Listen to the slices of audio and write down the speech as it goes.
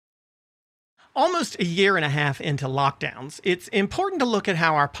Almost a year and a half into lockdowns, it's important to look at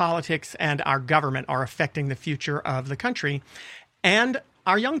how our politics and our government are affecting the future of the country and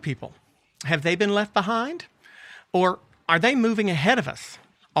our young people. Have they been left behind? Or are they moving ahead of us,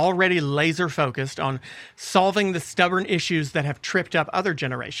 already laser focused on solving the stubborn issues that have tripped up other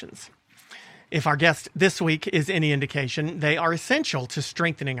generations? If our guest this week is any indication, they are essential to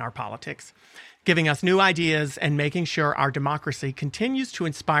strengthening our politics, giving us new ideas and making sure our democracy continues to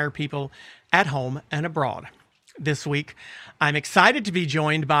inspire people at home and abroad. This week, I'm excited to be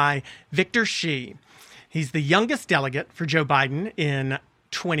joined by Victor Shi. He's the youngest delegate for Joe Biden in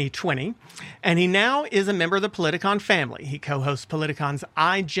 2020, and he now is a member of the Politicon family. He co-hosts Politicon's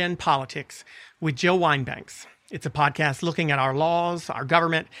iGen Politics with Jill Wine-Banks. It's a podcast looking at our laws, our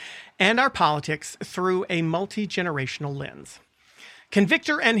government, and our politics through a multi-generational lens. Can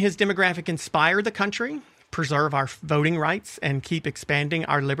Victor and his demographic inspire the country, preserve our voting rights, and keep expanding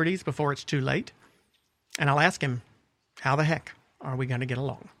our liberties before it's too late? And I'll ask him, how the heck are we going to get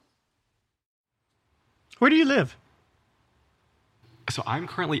along? Where do you live? So I'm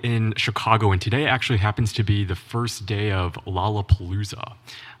currently in Chicago, and today actually happens to be the first day of Lollapalooza.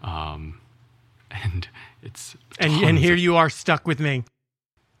 And it's... And here you are stuck with me.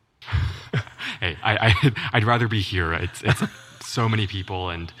 Hey, I'd rather be here. It's so many people,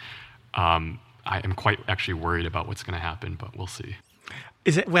 and I am quite actually worried about what's going to happen, but we'll see.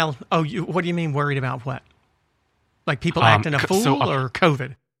 Is it, well, what do you mean worried about what? Like people acting a fool or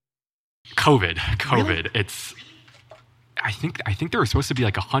COVID? COVID. Really? It's, I think there were supposed to be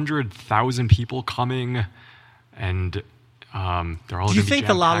like 100,000 people coming, and they're all going to be jam-packed. Do you think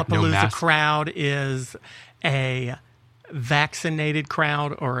the Lollapalooza no crowd is a vaccinated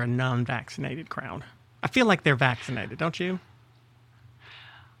crowd or a non-vaccinated crowd? I feel like they're vaccinated, don't you?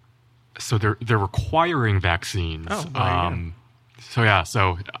 So they're requiring vaccines. Oh, there you go.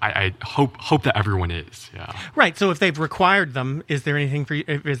 So I hope that everyone is. Yeah. Right. So if they've required them, is there anything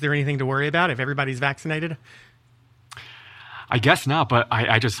to worry about if everybody's vaccinated? I guess not, but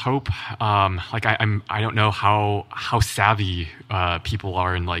I just hope. I don't know how savvy people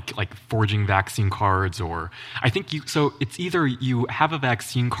are in like forging vaccine cards, or I think so it's either you have a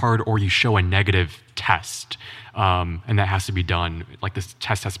vaccine card or you show a negative test, and that has to be done. Like this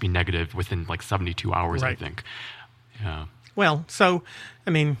test has to be negative within like 72 hours, right. I think. Yeah. Well, so I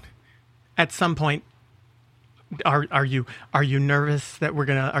mean, at some point, are you nervous that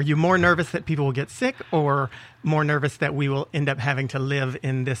are you more nervous that people will get sick, or more nervous that we will end up having to live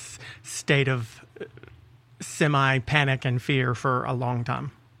in this state of semi-panic and fear for a long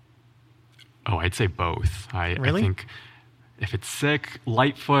time? Oh, I'd say both. Really? I think if it's sick,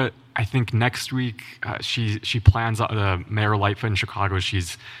 Lightfoot, I think next week she plans, Mayor Lightfoot in Chicago,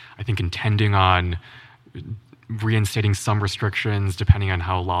 she's, I think, intending on reinstating some restrictions depending on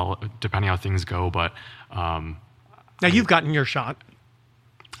how things go. But now you've gotten your shot.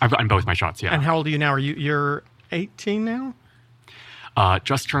 I've gotten both my shots. Yeah. And how old are you now? You're 18 now?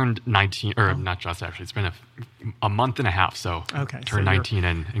 Just turned 19, or not just actually. It's been a month and a half. So turned 19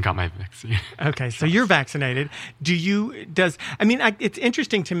 and got my vaccine. Okay, so you're vaccinated. It's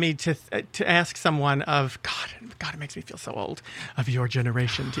interesting to me to ask someone of God, it makes me feel so old, of your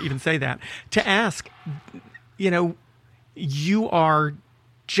generation to even say that. To ask, you are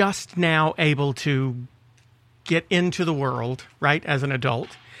just now able to get into the world, right, as an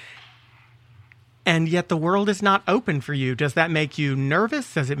adult, and yet the world is not open for you. Does that make you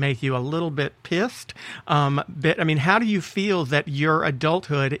nervous? Does it make you a little bit pissed? How do you feel that your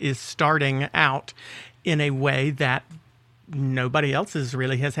adulthood is starting out in a way that nobody else's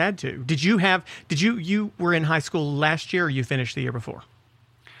really has had to? You were in high school last year, or you finished the year before?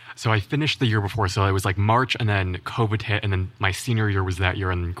 So I finished the year before, so it was like March, and then COVID hit, and then my senior year was that year,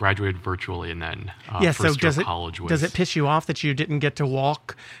 and graduated virtually, and then first year of college was... Does it piss you off that you didn't get to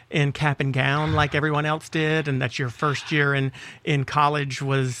walk in cap and gown like everyone else did, and that your first year in college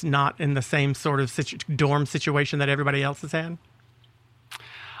was not in the same sort of dorm situation that everybody else has had?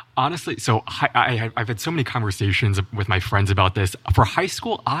 Honestly, so I've had so many conversations with my friends about this. For high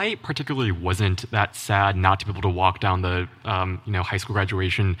school, I particularly wasn't that sad not to be able to walk down the high school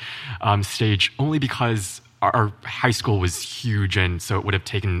graduation stage, only because our high school was huge, and so it would have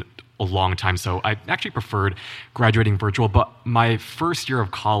taken a long time. So I actually preferred graduating virtual. But my first year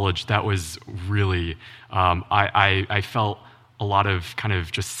of college, that was really I felt a lot of kind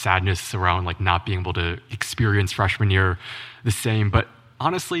of just sadness around like not being able to experience freshman year the same. But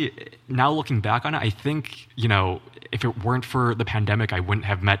honestly, now looking back on it, I think, if it weren't for the pandemic, I wouldn't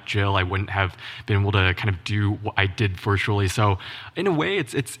have met Jill. I wouldn't have been able to kind of do what I did virtually. So in a way,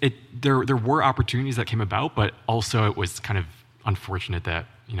 there were opportunities that came about, but also it was kind of unfortunate that,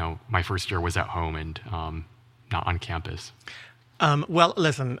 my first year was at home and not on campus. Well,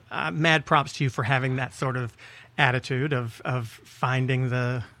 listen, mad props to you for having that sort of attitude of finding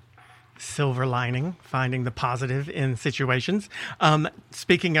the silver lining, finding the positive in situations.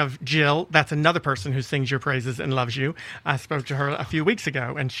 Speaking of Jill, that's another person who sings your praises and loves you. I spoke to her a few weeks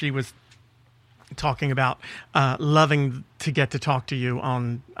ago, and she was talking about loving to get to talk to you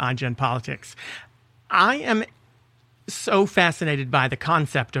on iGen Politics. I am so fascinated by the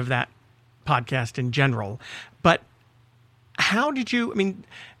concept of that podcast in general, but how did you,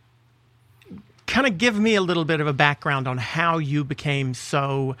 kind of give me a little bit of a background on how you became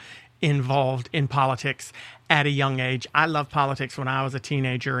so involved in politics at a young age. I loved politics when I was a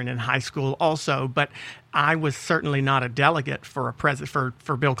teenager and in high school also, but I was certainly not a delegate for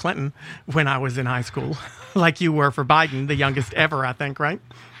for Bill Clinton when I was in high school, like you were for Biden, the youngest ever, I think, right?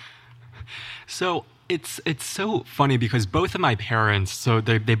 So it's so funny because both of my parents, so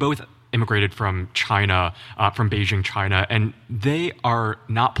they both immigrated from China, from Beijing, China, and they are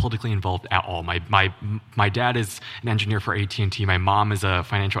not politically involved at all. My dad is an engineer for AT&T. My mom is a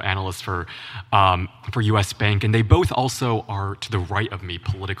financial analyst for U.S. Bank, and they both also are to the right of me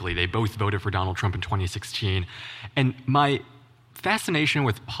politically. They both voted for Donald Trump in 2016, and my fascination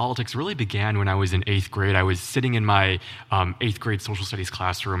with politics really began when I was in 8th grade. I was sitting in my 8th grade social studies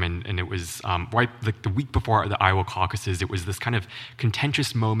classroom, and it was right the week before the Iowa caucuses. It was this kind of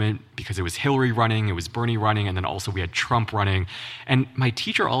contentious moment because it was Hillary running, it was Bernie running, and then also we had Trump running. And my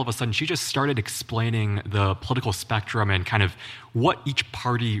teacher, all of a sudden, she just started explaining the political spectrum and kind of what each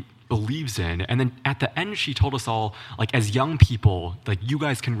party believes in. And then at the end, she told us all, like, as young people, like, you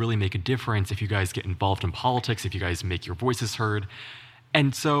guys can really make a difference if you guys get involved in politics, if you guys make your voices heard.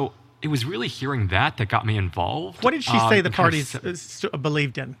 And so it was really hearing that got me involved. What did she say the parties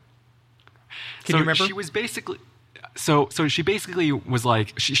believed in? Can you remember? She was basically... So she basically was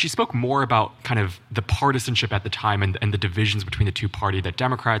like, she spoke more about kind of the partisanship at the time and the divisions between the two parties, that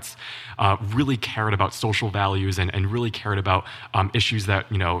Democrats really cared about social values and really cared about issues that,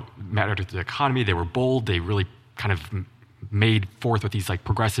 mattered to the economy. They were bold. They really kind of made forth with these like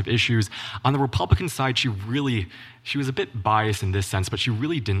progressive issues. On the Republican side, she was a bit biased in this sense, but she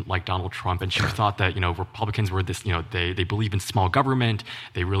really didn't like Donald Trump, and she thought that Republicans were this, they believe in small government,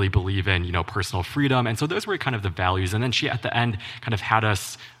 they really believe in personal freedom, and so those were kind of the values. And then she at the end kind of had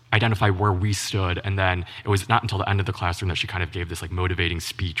us identify where we stood, and then it was not until the end of the classroom that she kind of gave this like motivating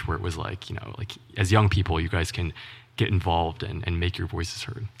speech where it was like, like, as young people, you guys can get involved and make your voices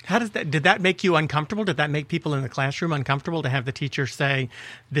heard. Did that make you uncomfortable? Did that make people in the classroom uncomfortable to have the teacher say,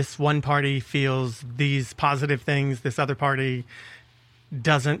 this one party feels these positive things, this other party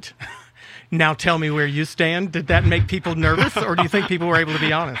doesn't? Now tell me where you stand. Did that make people nervous, or do you think people were able to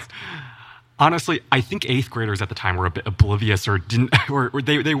be honest? Honestly, I think 8th graders at the time were a bit oblivious or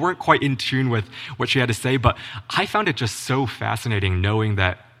they weren't quite in tune with what she had to say, but I found it just so fascinating knowing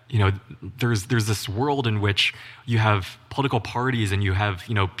that there's this world in which you have political parties and you have,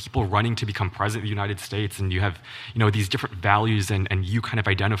 people running to become president of the United States, and you have, these different values, and you kind of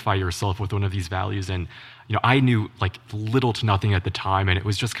identify yourself with one of these values. And, I knew like little to nothing at the time, and it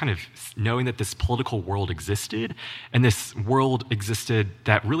was just kind of knowing that this political world existed, and this world existed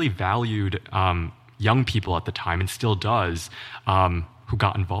that really valued young people at the time, and still does, who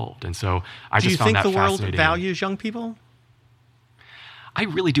got involved. And so I just found that fascinating. Do you think the world values young people? I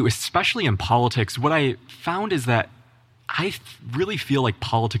really do, especially in politics. What I found is that I really feel like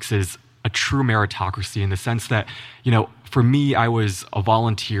politics is a true meritocracy in the sense that, for me, I was a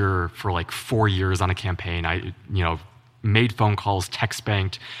volunteer for like 4 years on a campaign. I, made phone calls, text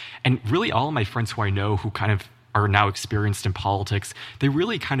banked, and really all of my friends who I know who kind of are now experienced in politics, they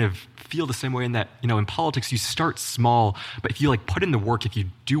really kind of feel the same way in that, in politics, you start small, but if you like put in the work, if you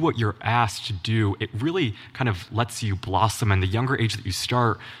do what you're asked to do, it really kind of lets you blossom. And the younger age that you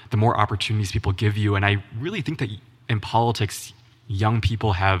start, the more opportunities people give you. And I really think that in politics, young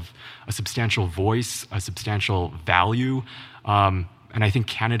people have a substantial voice, a substantial value. And I think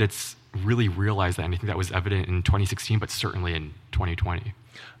candidates really realize that. And I think that was evident in 2016, but certainly in 2020.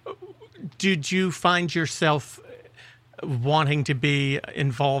 Did you find yourself wanting to be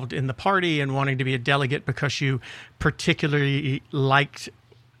involved in the party and wanting to be a delegate because you particularly liked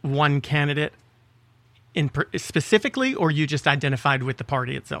one candidate specifically, or you just identified with the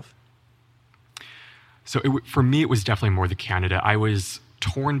party itself? So for me, it was definitely more the candidate. I was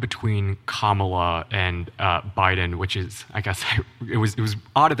torn between Kamala and Biden, which is, I guess, it was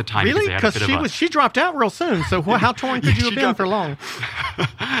odd at the time. Really? Because she dropped out real soon. So how torn could you have been for long?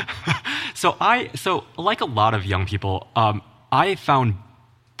 So like a lot of young people, I found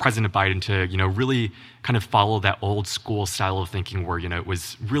President Biden to, really kind of follow that old school style of thinking where, it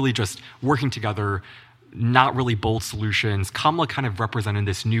was really just working together, not really bold solutions. Kamala kind of represented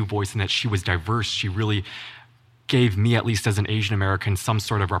this new voice in that she was diverse. She really gave me, at least as an Asian American, some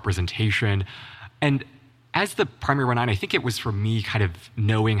sort of representation. And as the primary went on, I think it was for me kind of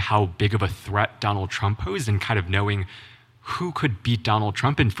knowing how big of a threat Donald Trump posed and kind of knowing who could beat Donald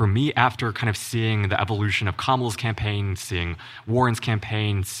Trump. And for me, after kind of seeing the evolution of Kamala's campaign, seeing Warren's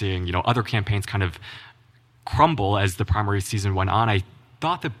campaign, seeing, other campaigns kind of crumble as the primary season went on, I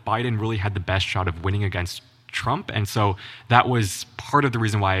thought that Biden really had the best shot of winning against Trump. And so that was part of the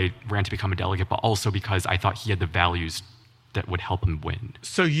reason why I ran to become a delegate, but also because I thought he had the values that would help him win.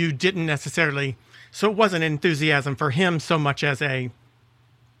 So you didn't necessarily, so it wasn't enthusiasm for him so much as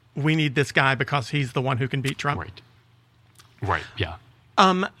we need this guy because he's the one who can beat Trump. Right, yeah.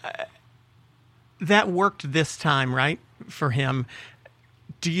 That worked this time, right, for him.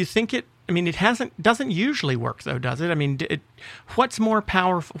 Do you think it doesn't usually work though, does it? I mean, what's a more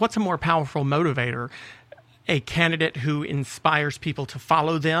powerful motivator? A candidate who inspires people to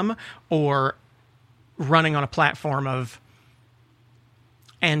follow them, or running on a platform of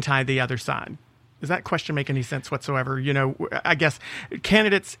anti the other side? Does that question make any sense whatsoever? I guess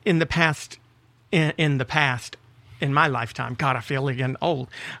candidates in the past, in my lifetime, God, I feel again old,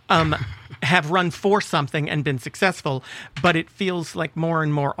 have run for something and been successful, but it feels like more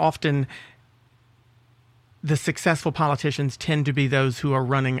and more often the successful politicians tend to be those who are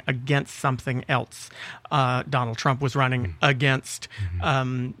running against something else. Donald Trump was running against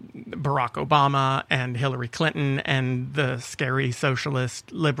Barack Obama and Hillary Clinton and the scary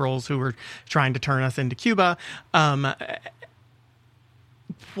socialist liberals who were trying to turn us into Cuba.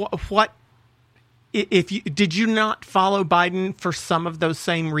 Did you not follow Biden for some of those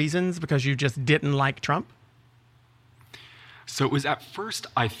same reasons because you just didn't like Trump? So it was at first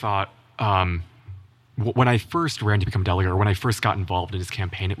I thought, when I first ran to become delegate, or when I first got involved in his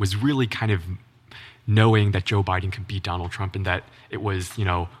campaign, it was really kind of knowing that Joe Biden could beat Donald Trump, and that it was,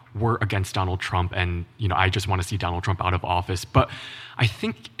 we're against Donald Trump, and, I just want to see Donald Trump out of office. But I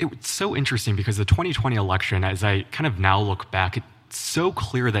think it's so interesting because the 2020 election, as I kind of now look back, it's so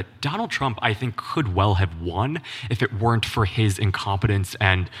clear that Donald Trump, I think, could well have won if it weren't for his incompetence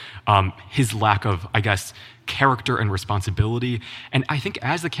and his lack of, I guess, character and responsibility. And I think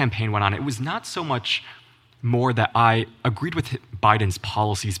as the campaign went on, it was not so much more that I agreed with Biden's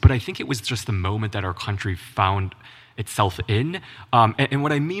policies, but I think it was just the moment that our country found itself in. And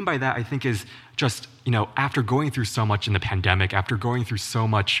what I mean by that, I think, is just, after going through so much in the pandemic, after going through so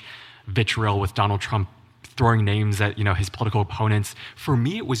much vitriol with Donald Trump throwing names at, his political opponents, for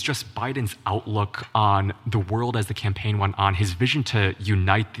me, it was just Biden's outlook on the world as the campaign went on, his vision to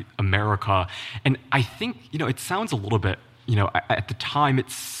unite America. And I think, it sounds a little bit, at the time,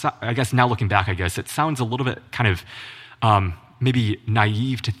 I guess now looking back, it sounds a little bit kind of maybe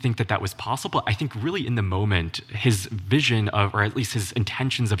naive to think that that was possible. I think really in the moment, his vision of, or at least his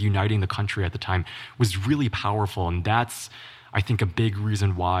intentions of uniting the country at the time was really powerful. And that's, I think, a big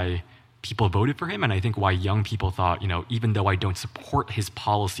reason why people voted for him, and I think why young people thought, even though I don't support his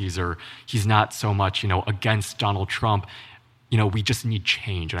policies or he's not so much, against Donald Trump, we just need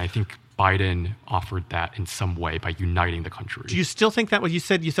change. And I think Biden offered that in some way by uniting the country. Do you still think that? Well, you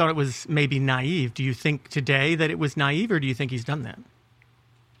said you thought it was maybe naive. Do you think today that it was naive, or do you think he's done that?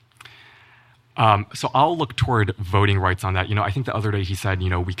 So I'll look toward voting rights on that. I think the other day he said,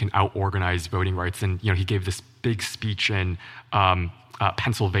 we can out-organize voting rights. And, he gave this big speech in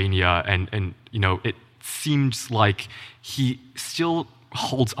Pennsylvania, and it seems like he still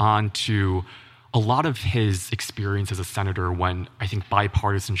holds on to a lot of his experience as a senator when I think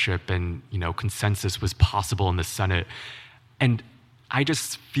bipartisanship and consensus was possible in the Senate. And I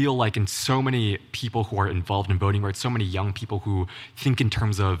just feel like in so many people who are involved in voting rights, so many young people who think in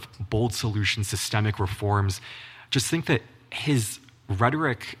terms of bold solutions, systemic reforms, just think that his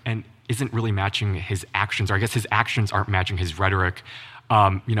rhetoric and isn't really matching his actions, or I guess his actions aren't matching his rhetoric.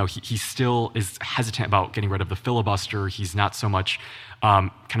 He still is hesitant about getting rid of the filibuster. He's not so much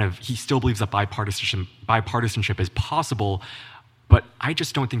he still believes that bipartisanship is possible, but I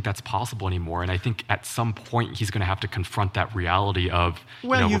just don't think that's possible anymore. And I think at some point he's going to have to confront that reality of,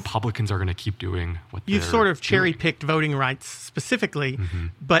 Republicans are going to keep doing what they're doing. You've sort of cherry-picked voting rights specifically,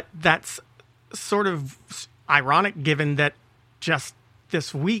 but that's sort of ironic given that just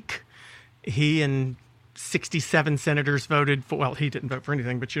this week he and 67 senators voted for, well, he didn't vote for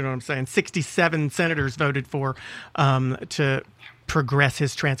anything, but you know what I'm saying, 67 senators voted for to progress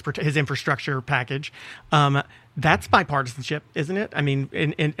his infrastructure package. That's bipartisanship, isn't it? I mean,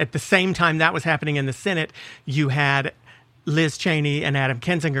 at the same time that was happening in the Senate, you had Liz Cheney and Adam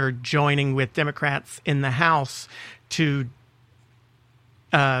Kinzinger joining with Democrats in the House to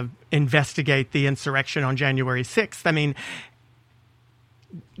investigate the insurrection on January 6th. I mean,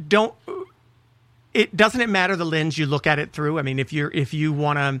 doesn't it matter the lens you look at it through? I mean, if you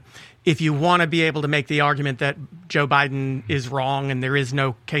want to be able to make the argument that Joe Biden is wrong and there is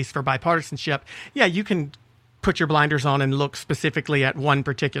no case for bipartisanship, yeah, you can put your blinders on and look specifically at one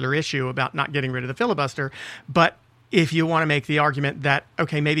particular issue about not getting rid of the filibuster. But if you want to make the argument that,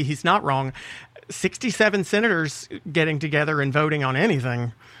 okay, maybe he's not wrong, 67 senators getting together and voting on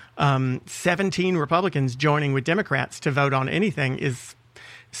anything, 17 Republicans joining with Democrats to vote on anything is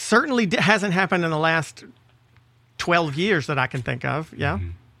certainly hasn't happened in the last 12 years that I can think of. Yeah. Mm-hmm.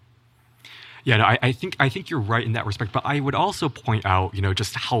 Yeah, no, I think you're right in that respect. But I would also point out,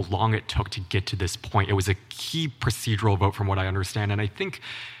 just how long it took to get to this point. It was a key procedural vote, from what I understand, and I think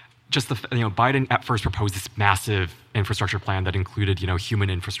just Biden at first proposed this massive infrastructure plan that included, human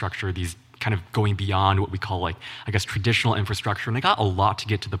infrastructure, these kind of going beyond what we call traditional infrastructure. And it got a lot to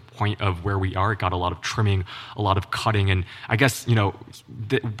get to the point of where we are. It got a lot of trimming, a lot of cutting, and I guess,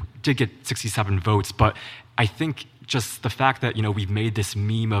 did get 67 votes. But I think just the fact that, we've made this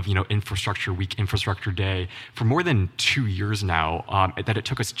meme of, infrastructure week, infrastructure day for more than 2 years now, that it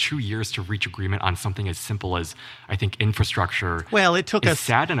took us 2 years to reach agreement on something as simple as, I think, infrastructure. Well, it took us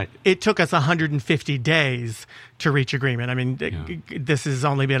 150 days to reach agreement. I mean, This has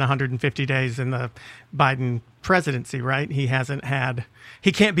only been 150 days in the Biden presidency, right? He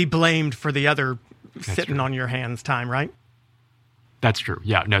can't be blamed for the other sitting on your hands time, right? That's true.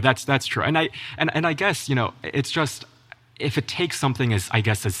 Yeah, no, that's true. And I guess, it's just, if it takes something as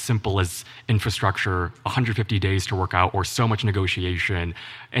simple as infrastructure, 150 days to work out, or so much negotiation,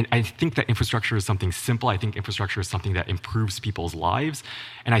 and I think that infrastructure is something simple. I think infrastructure is something that improves people's lives.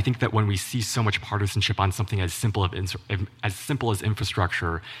 And I think that when we see so much partisanship on something as simple as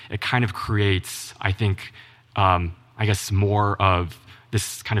infrastructure, it kind of creates, I think, more of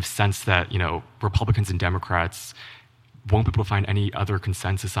this kind of sense that, Republicans and Democrats won't be able to find any other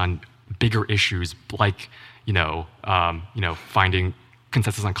consensus on bigger issues like, finding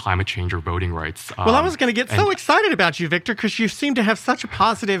consensus on climate change or voting rights. Well, I was going to get so excited about you, Victor, because you seem to have such a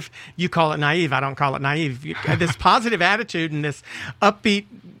positive, you call it naive, I don't call it naive, this positive attitude and this upbeat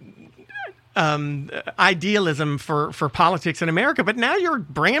idealism for politics in America, but now you're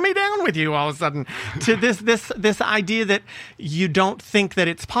bringing me down with you all of a sudden to this idea that you don't think that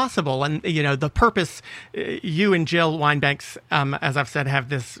it's possible. And the purpose, you and Jill Wine-Banks, as I've said, have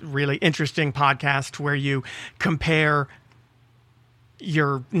this really interesting podcast where you compare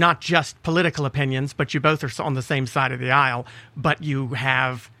your not just political opinions, but you both are on the same side of the aisle, but you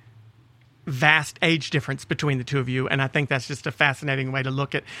have vast age difference between the two of you, and I think that's just a fascinating way to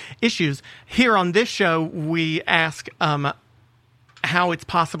look at issues. Here on this show, we ask how it's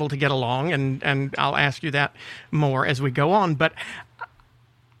possible to get along, and I'll ask you that more as we go on, but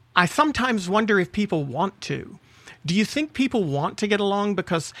I sometimes wonder if people want to. Do you think people want to get along?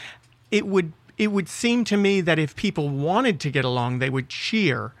 Because it would seem to me that if people wanted to get along, they would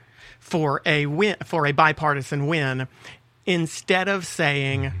cheer for a win, for a bipartisan win, instead of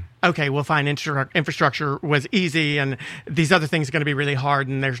saying, okay, well, fine, infrastructure was easy, and these other things are going to be really hard,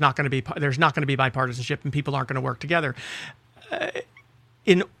 and there's not going to be bipartisanship, and people aren't going to work together.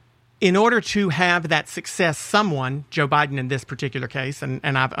 In order to have that success, someone, Joe Biden in this particular case, and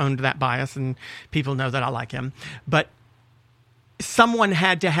I've owned that bias, and people know that I like him, but someone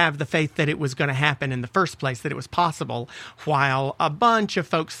had to have the faith that it was going to happen in the first place, that it was possible, while a bunch of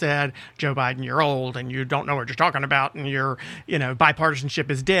folks said, Joe Biden, you're old and you don't know what you're talking about, and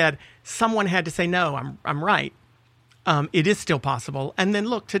bipartisanship is dead. Someone had to say, no, I'm right. It is still possible. And then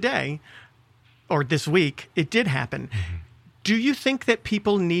look, today, or this week, it did happen. Mm-hmm. Do you think that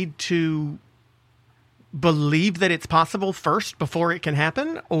people need to believe that it's possible first before it can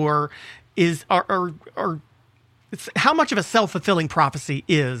happen? Or how much of a self-fulfilling prophecy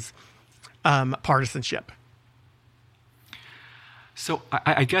is partisanship? So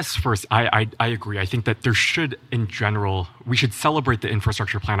I guess first, I agree. I think that there should, in general, we should celebrate the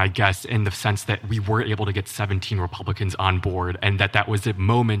infrastructure plan, I guess, in the sense that we were able to get 17 Republicans on board, and that was a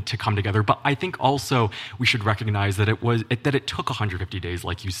moment to come together. But I think also we should recognize that it took 150 days,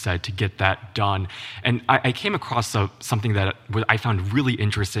 like you said, to get that done. And I came across something that I found really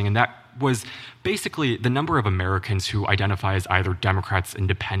interesting, and that was basically the number of Americans who identify as either Democrats,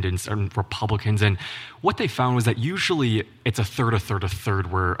 Independents, or Republicans. And what they found was that usually it's a third,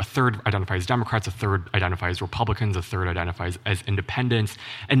 where a third identifies Democrats, a third identifies Republicans, a third identifies as Independents.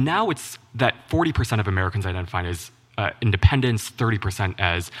 And now it's that 40% of Americans identify as independents, 30%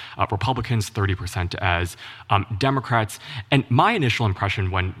 as Republicans, 30% as Democrats. And my initial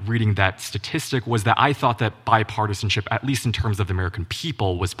impression when reading that statistic was that I thought that bipartisanship, at least in terms of the American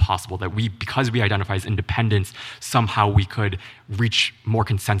people, was possible, that because we identify as independents, somehow we could reach more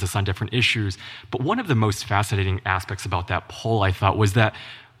consensus on different issues. But one of the most fascinating aspects about that poll, I thought, was that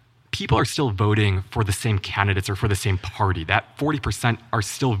people are still voting for the same candidates or for the same party. That 40% are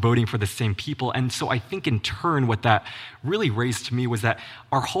still voting for the same people. And so I think in turn, what that really raised to me was that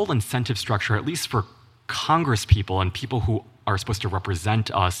our whole incentive structure, at least for Congress people and people who are supposed to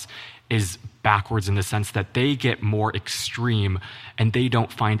represent us, is backwards in the sense that they get more extreme and they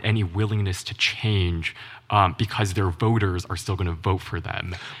don't find any willingness to change because their voters are still going to vote for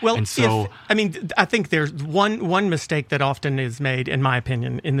them. Well, and so, I think there's one mistake that often is made, in my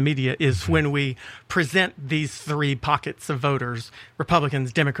opinion, in the media is when we present these three pockets of voters,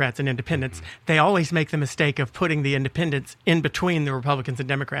 Republicans, Democrats, and independents, they always make the mistake of putting the independents in between the Republicans and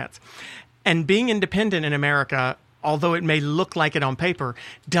Democrats. And being independent in America, although it may look like it on paper,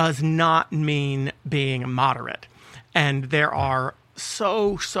 does not mean being moderate. And there are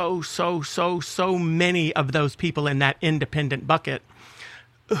so many of those people in that independent bucket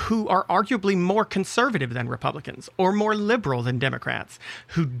who are arguably more conservative than Republicans or more liberal than Democrats,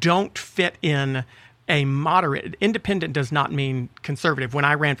 who don't fit in a moderate. Independent does not mean conservative. When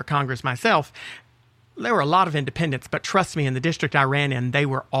I ran for Congress myself, there were a lot of independents, but trust me, in the district I ran in, they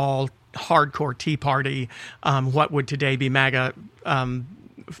were all hardcore Tea Party, what would today be MAGA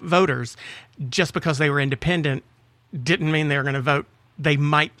voters. Just because they were independent didn't mean they were going to vote. They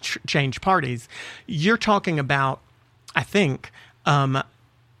might change parties. You're talking about, I think, the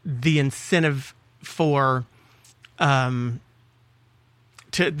incentive for the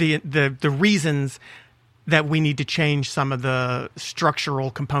reasons that we need to change some of the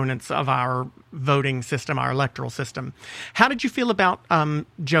structural components of our voting system, our electoral system. How did you feel about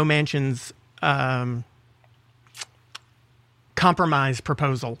Joe Manchin's compromise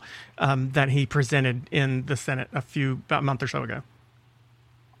proposal that he presented in the Senate about a month or so ago?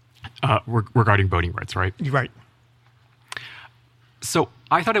 Regarding voting rights, right? Right. So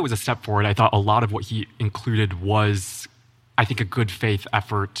I thought it was a step forward. I thought a lot of what he included was, I think, a good faith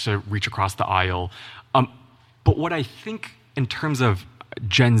effort to reach across the aisle. But what I think in terms of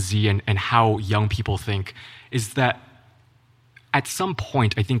Gen Z and how young people think is that at some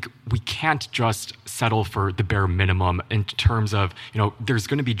point, I think we can't just settle for the bare minimum in terms of, there's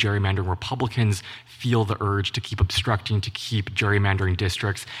going to be gerrymandering. Republicans feel the urge to keep obstructing, to keep gerrymandering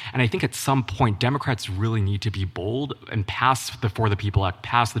districts. And I think at some point, Democrats really need to be bold and pass the For the People Act,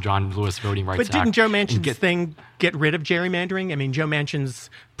 pass the John Lewis Voting Rights Act. But didn't Joe Manchin's thing get rid of gerrymandering? I mean, Joe Manchin's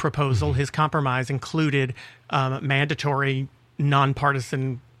proposal, his compromise, included mandatory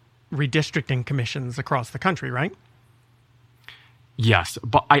nonpartisan redistricting commissions across the country, right? Yes,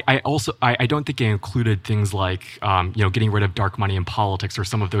 but I don't think it included things like getting rid of dark money in politics or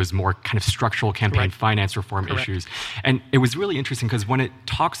some of those more kind of structural campaign finance reform issues. And it was really interesting because when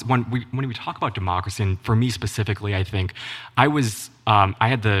we talk about democracy, and for me specifically, I think I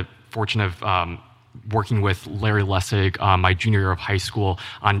had the fortune of working with Larry Lessig my junior year of high school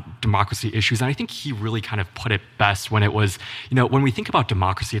on democracy issues. And I think he really kind of put it best when it was, when we think about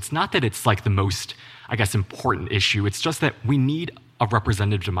democracy, it's not that it's like the most, I guess, important issue. It's just that we need a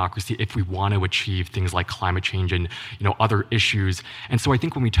representative democracy if we want to achieve things like climate change and other issues. And so I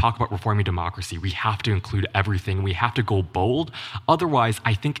think when we talk about reforming democracy, we have to include everything. We have to go bold. Otherwise,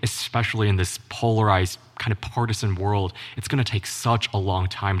 I think especially in this polarized kind of partisan world, it's going to take such a long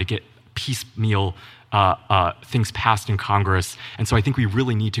time to get piecemeal things passed in Congress. And so I think we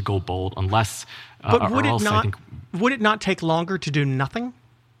really need to go bold unless but would it not take longer to do nothing?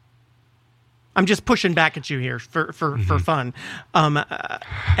 I'm just pushing back at you here for fun.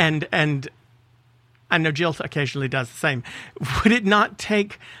 And I know Jill occasionally does the same. Would it not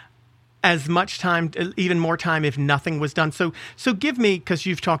take as much time, even more time, if nothing was done? So give me, because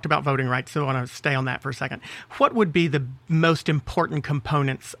you've talked about voting rights, so I want to stay on that for a second. What would be the most important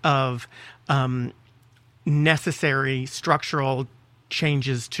components of necessary structural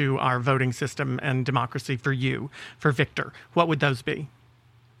changes to our voting system and democracy for you, for Victor? What would those be?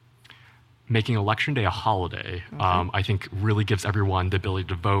 Making Election Day a holiday, I think really gives everyone the ability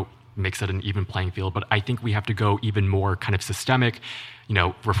to vote, makes it an even playing field. But I think we have to go even more kind of systemic,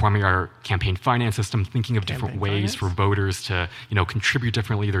 reforming our campaign finance system, thinking of different ways for voters to, contribute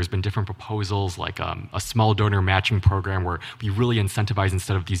differently. There's been different proposals like a small donor matching program where we really incentivize,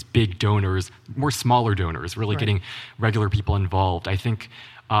 instead of these big donors, more smaller donors, really getting regular people involved. I think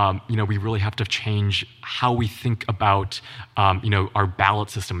we really have to change how we think about, our ballot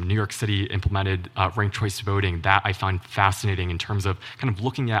system. New York City implemented ranked choice voting. That I find fascinating in terms of kind of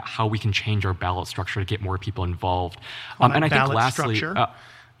looking at how we can change our ballot structure to get more people involved. And I think lastly,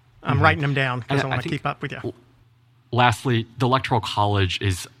 I'm writing them down because I want to keep up with you. Lastly, the Electoral College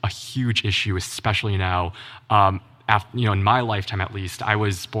is a huge issue, especially now. In my lifetime, at least, I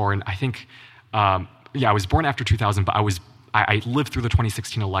was born. I was born after 2000, but I lived through the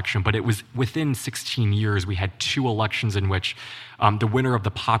 2016 election, but it was within 16 years we had 2 elections in which the winner of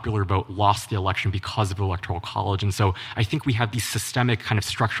the popular vote lost the election because of the Electoral College. And so I think we have these systemic kind of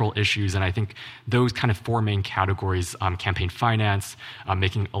structural issues, and I think those kind of 4 main categories, campaign finance,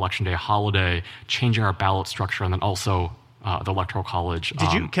 making Election Day a holiday, changing our ballot structure, and then also the Electoral College.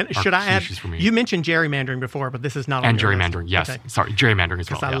 Should I add? You mentioned gerrymandering before, but this is not on your list. Gerrymandering, yes. Okay. Sorry, gerrymandering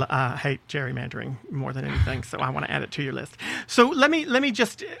as well. Because I hate gerrymandering more than anything, so I want to add it to your list. So let me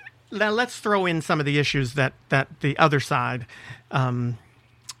just let's throw in some of the issues that the other side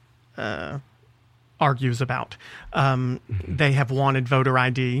argues about. They have wanted voter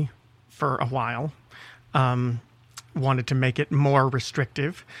ID for a while. Wanted to make it more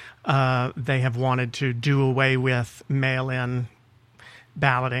restrictive. They have wanted to do away with mail-in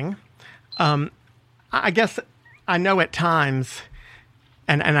balloting. I guess I know at times,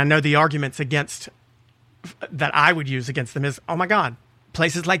 and I know the arguments against that I would use against them is, oh my God,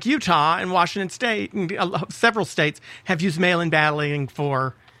 places like Utah and Washington State and several states have used mail-in balloting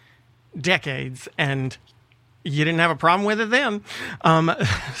for decades, and you didn't have a problem with it then.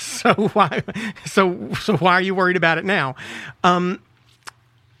 So why are you worried about it now?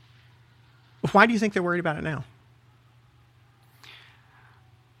 Why do you think they're worried about it now?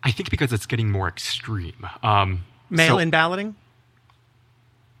 I think because it's getting more extreme. Mail-in balloting?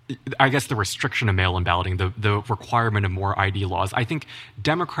 I guess the restriction of mail-in balloting, the requirement of more ID laws. I think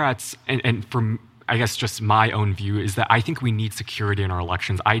Democrats, and from I guess just my own view, is that I think we need security in our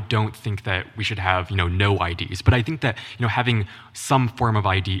elections. I don't think that we should have, no IDs. But I think that, having some form of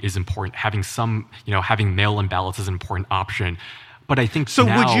ID is important. Having having mail-in ballots is an important option. But I think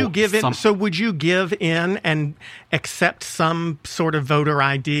would you give in and accept some sort of voter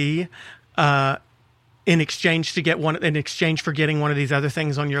ID in exchange for getting one of these other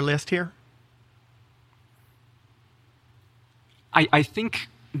things on your list here? I think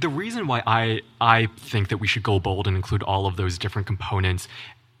the reason why I think that we should go bold and include all of those different components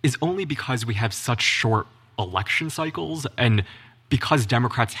is only because we have such short election cycles, and because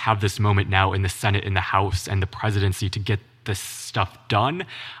Democrats have this moment now in the Senate, in the House, and the presidency to get this stuff done.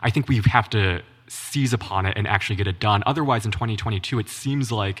 I think we have to seize upon it and actually get it done. Otherwise, in 2022, it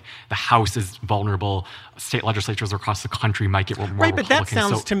seems like the House is vulnerable. State legislatures across the country might get more Republican. Right, but that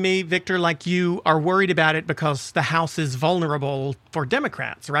sounds to me, Victor, like you are worried about it because the House is vulnerable for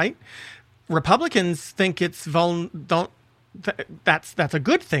Democrats, right? Republicans think it's that's a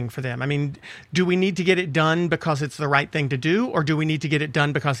good thing for them. I mean, do we need to get it done because it's the right thing to do, or do we need to get it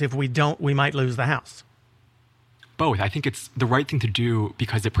done because if we don't, we might lose the House? Both. I think it's the right thing to do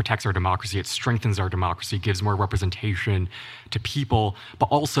because it protects our democracy, it strengthens our democracy, gives more representation to people, but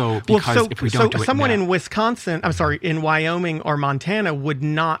also because if we don't do it someone in Wyoming or Montana would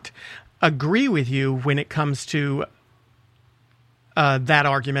not agree with you when it comes to that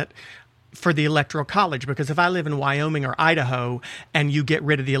argument for the Electoral College, because if I live in Wyoming or Idaho and you get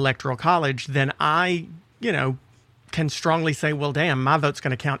rid of the Electoral College, then I, can strongly say, well, damn, my vote's going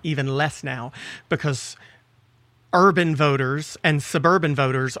to count even less now, because urban voters and suburban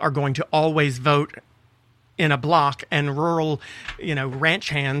voters are going to always vote in a block, and rural, ranch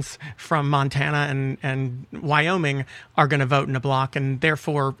hands from Montana and Wyoming are going to vote in a block. And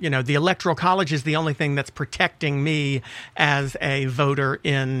therefore, the Electoral College is the only thing that's protecting me as a voter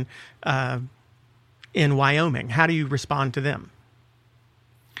in Wyoming. How do you respond to them?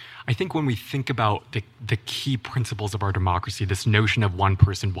 I think when we think about the key principles of our democracy, this notion of one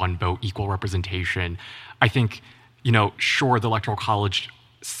person, one vote, equal representation, I think, sure, the Electoral College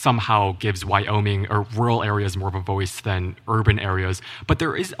somehow gives Wyoming or rural areas more of a voice than urban areas. But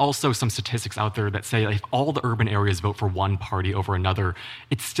there is also some statistics out there that say if all the urban areas vote for one party over another,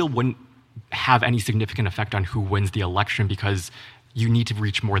 it still wouldn't have any significant effect on who wins the election, because you need to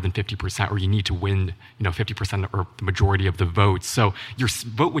reach more than 50%, or you need to win, 50% or the majority of the votes. So your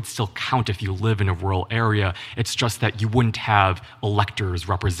vote would still count if you live in a rural area. It's just that you wouldn't have electors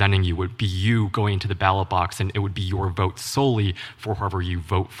representing you. It would be you going into the ballot box, and it would be your vote solely for whoever you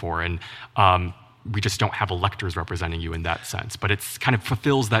vote for. And we just don't have electors representing you in that sense. But it's kind of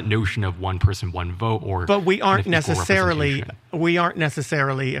fulfills that notion of one person, one vote, but we aren't necessarily.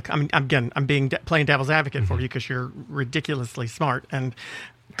 I mean, again, I'm playing devil's advocate for you because you're ridiculously smart, and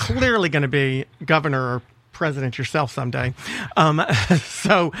clearly going to be governor or president yourself someday.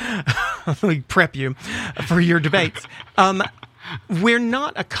 So let me prep you for your debates. We're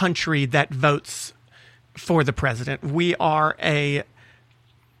not a country that votes for the president. We are a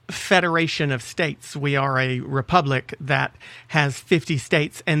federation of states. We are a republic that has 50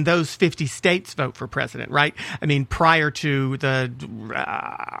 states, and those 50 states vote for president, right? I mean, prior to the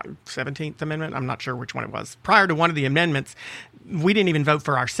 17th Amendment, I'm not sure which one it was. Prior to one of the amendments, we didn't even vote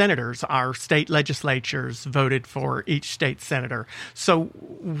for our senators. Our state legislatures voted for each state senator. So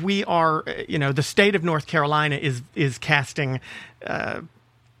we are, the state of North Carolina is casting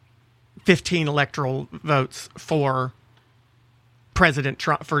 15 electoral votes for President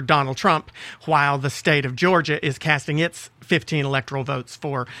Trump, for Donald Trump, while the state of Georgia is casting its 15 electoral votes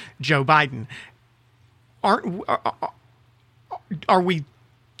for Joe Biden. Are we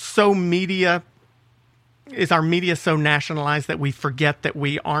so media? Is our media so nationalized that we forget that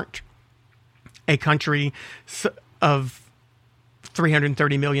we aren't a country of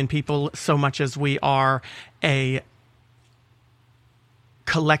 330 million people so much as we are a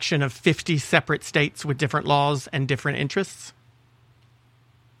collection of 50 separate states with different laws and different interests?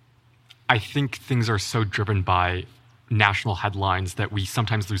 I think things are so driven by national headlines that we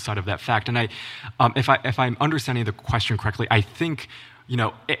sometimes lose sight of that fact. And if I'm understanding the question correctly, I think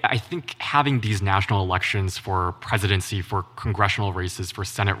having these national elections for presidency, for congressional races, for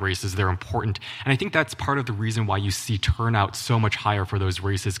Senate races, they're important. And I think that's part of the reason why you see turnout so much higher for those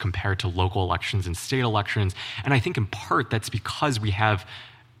races compared to local elections and state elections. And I think in part that's because we have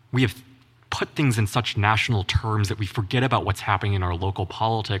put things in such national terms that we forget about what's happening in our local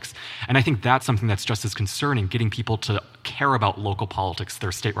politics. And I think that's something that's just as concerning, getting people to care about local politics,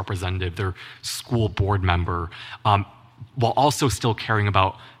 their state representative, their school board member, while also still caring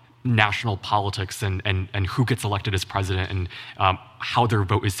about national politics and who gets elected as president and how their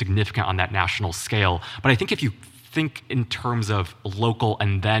vote is significant on that national scale. But I think if you think in terms of local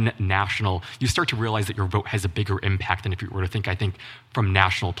and then national, you start to realize that your vote has a bigger impact than if you were to think, I think, from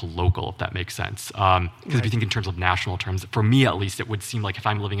national to local, if that makes sense. Because if you think in terms of national terms, for me at least, it would seem like if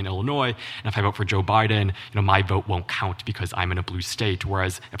I'm living in Illinois and if I vote for Joe Biden, my vote won't count because I'm in a blue state.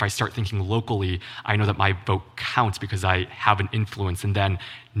 Whereas if I start thinking locally, I know that my vote counts because I have an influence. And then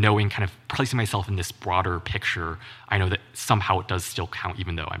knowing, kind of placing myself in this broader picture, I know that somehow it does still count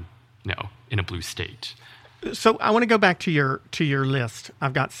even though I'm in a blue state. So I want to go back to your list.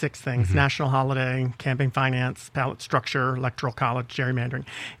 I've got 6 things: national holiday, campaign finance, ballot structure, electoral college, gerrymandering.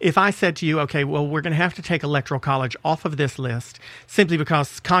 If I said to you, okay, well, we're going to have to take electoral college off of this list simply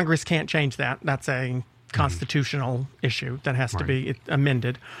because Congress can't change that. That's a constitutional issue that has to be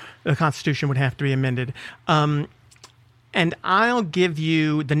amended. The Constitution would have to be amended. And I'll give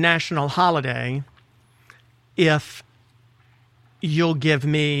you the national holiday if you'll give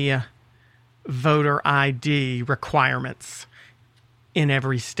me voter ID requirements in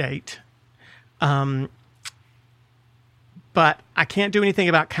every state. But I can't do anything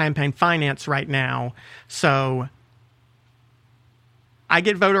about campaign finance right now. So I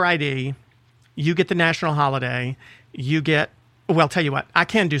get voter ID, you get the national holiday, tell you what, I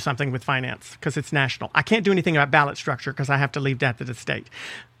can do something with finance because it's national. I can't do anything about ballot structure because I have to leave that to the state.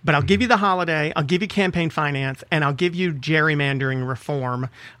 But I'll give you the holiday, I'll give you campaign finance, and I'll give you gerrymandering reform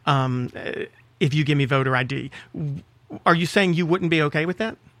if you give me voter ID. Are you saying you wouldn't be okay with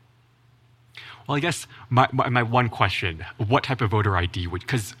that? Well, I guess my one question, what type of voter ID would,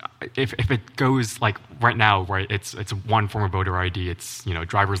 because if it goes like right now, right, it's one form of voter ID, it's,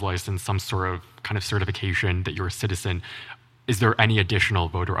 driver's license, some sort of kind of certification that you're a citizen. Is there any additional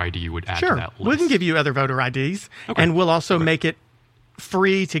voter ID you would add to that list? Sure, we can give you other voter IDs, and we'll also make it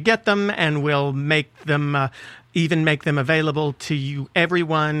free to get them, and we'll make them available to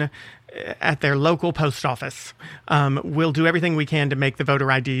everyone at their local post office. We'll do everything we can to make the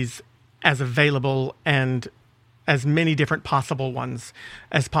voter IDs as available and as many different possible ones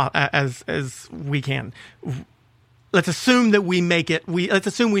as we can. Let's assume that we make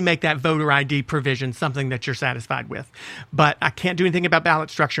that voter ID provision something that you're satisfied with. But I can't do anything about ballot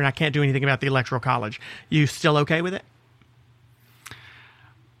structure, and I can't do anything about the Electoral College. You still okay with it?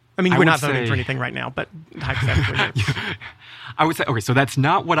 I mean, we're not voting for anything right now, but hypothetically. I would say, okay, so that's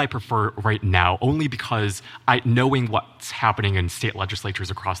not what I prefer right now, only because knowing what's happening in state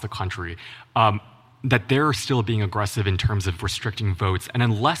legislatures across the country, that they're still being aggressive in terms of restricting votes. And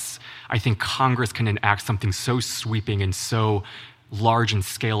unless I think Congress can enact something so sweeping and so large in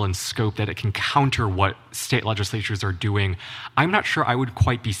scale and scope that it can counter what state legislatures are doing, I'm not sure I would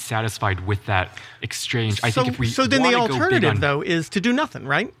quite be satisfied with that exchange. I think if we then the alternative, though, is to do nothing,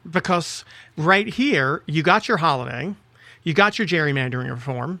 right? Because right here, you got your holiday, you got your gerrymandering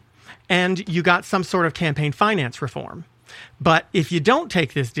reform, and you got some sort of campaign finance reform. But if you don't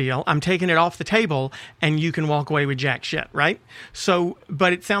take this deal, I'm taking it off the table and you can walk away with jack shit, right? So,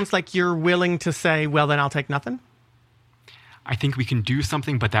 but it sounds like you're willing to say, well, then I'll take nothing. I think we can do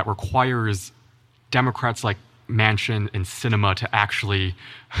something, but that requires Democrats like Manchin and Sinema to actually,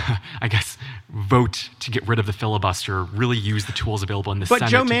 I guess, vote to get rid of the filibuster, really use the tools available in the Senate. But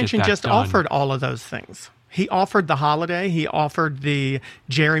Joe Manchin Manchin to get that just done. offered all of those things. He offered the holiday. He offered the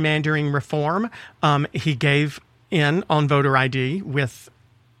gerrymandering reform. He gave in on voter ID with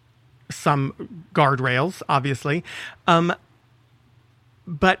some guardrails, obviously.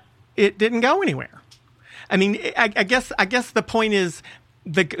 But it didn't go anywhere. I mean, I guess the point is,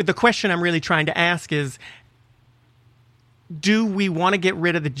 the question I'm really trying to ask is, do we want to get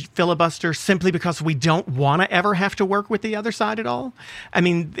rid of the filibuster simply because we don't want to ever have to work with the other side at all? I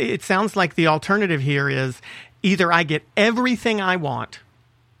mean, it sounds like the alternative here is either I get everything I want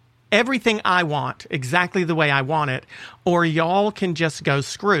exactly the way I want it, or y'all can just go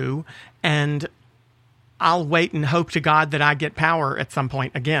screw and I'll wait and hope to God that I get power at some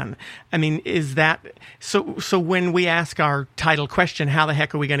point again. I mean, is that so? So when we ask our title question, how the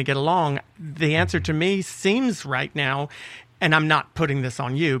heck are we going to get along? The answer to me seems right now, and I'm not putting this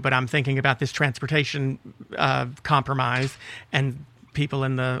on you, but I'm thinking about this transportation compromise, and people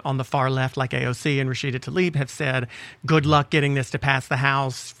on the far left, like AOC and Rashida Tlaib, have said, good luck getting this to pass the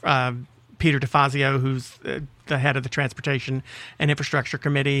House. Peter DeFazio, who's the head of the Transportation and Infrastructure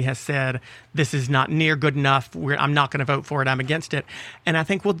Committee, has said, this is not near good enough. I'm not going to vote for it. I'm against it. And I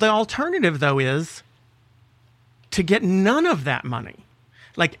think, well, the alternative, though, is to get none of that money.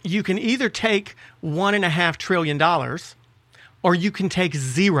 Like, you can either take $1.5 trillion or you can take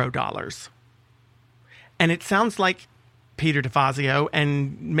 $0. And it sounds like Peter DeFazio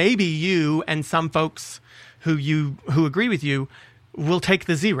and maybe you and some folks who agree with you will take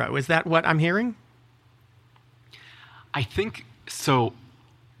the zero. Is that what I'm hearing? I think so.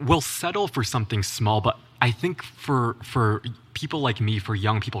 We'll settle for something small, but I think for people like me, for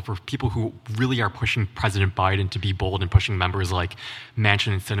young people, for people who really are pushing President Biden to be bold and pushing members like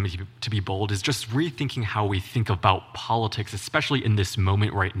Manchin and Sinema to be bold, is just rethinking how we think about politics, especially in this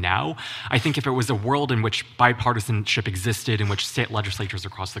moment right now. I think if it was a world in which bipartisanship existed, in which state legislatures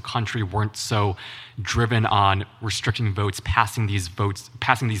across the country weren't so driven on restricting votes, passing these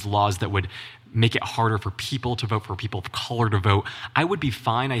laws that would make it harder for people to vote, for people of color to vote, I would be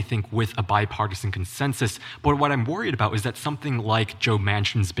fine, I think, with a bipartisan consensus. But what I'm worried about is that something like Joe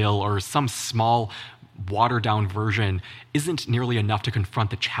Manchin's bill or some small watered-down version isn't nearly enough to confront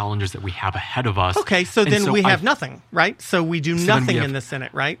the challenges that we have ahead of us. Okay, so then we have nothing, right? So we do nothing in the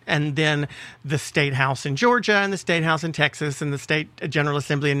Senate, right? And then the State House in Georgia and the State House in Texas and the State General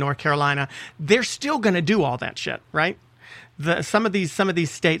Assembly in North Carolina, they're still going to do all that shit, right? Some of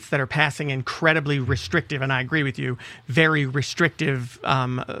these states that are passing incredibly restrictive, and I agree with you, very restrictive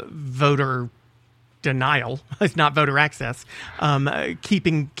voter denial. It's not voter access.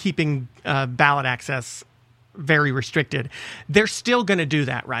 Keeping ballot access very restricted. They're still going to do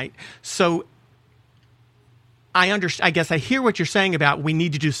that, right? So I guess I hear what you're saying about we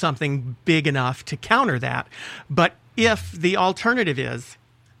need to do something big enough to counter that. But if the alternative is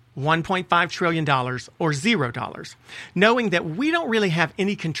 $1.5 trillion or $0, knowing that we don't really have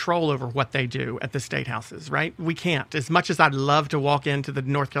any control over what they do at the state houses, right? We can't. As much as I'd love to walk into the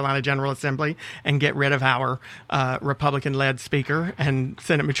North Carolina General Assembly and get rid of our Republican-led speaker and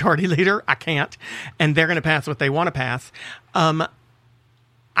Senate Majority Leader, I can't. And they're going to pass what they want to pass.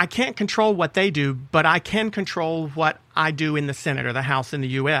 I can't control what they do, but I can control what I do in the Senate or the House in the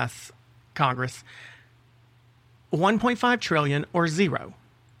U.S. Congress. 1.5 trillion or $0.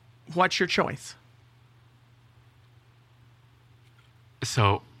 What's your choice?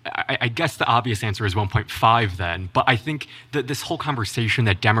 So I guess the obvious answer is 1.5 then. But I think that this whole conversation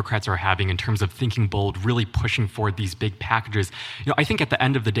that Democrats are having in terms of thinking bold, really pushing for these big packages, I think at the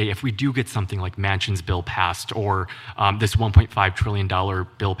end of the day, if we do get something like Manchin's bill passed or this $1.5 trillion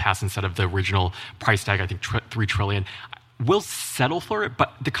bill passed instead of the original price tag, I think $3 trillion, we'll settle for it.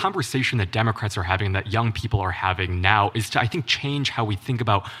 But the conversation that Democrats are having, that young people are having now, is to, I think, change how we think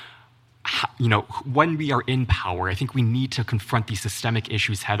about when we are in power. I think we need to confront these systemic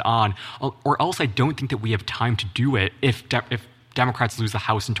issues head on, or else I don't think that we have time to do it. If Democrats lose the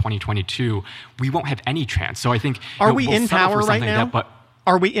House in 2022, we won't have any chance. So I think we'll in power right now?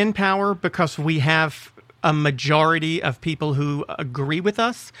 Are we in power because we have a majority of people who agree with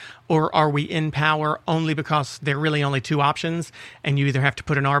us, or are we in power only because there are really only two options and you either have to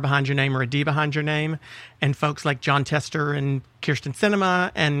put an R behind your name or a D behind your name? And folks like Jon Tester and Kyrsten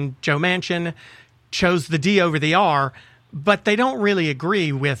Sinema and Joe Manchin chose the D over the R, but they don't really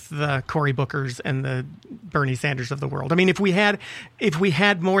agree with the Cory Bookers and the Bernie Sanders of the world. I mean, if we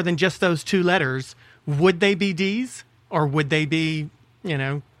had more than just those two letters, would they be Ds, or would they be,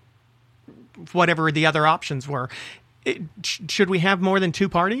 whatever the other options were? Should we have more than two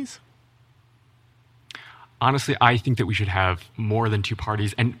parties? Honestly, I think that we should have more than two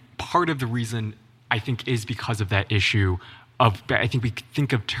parties. And part of the reason, I think, is because of that issue of, I think we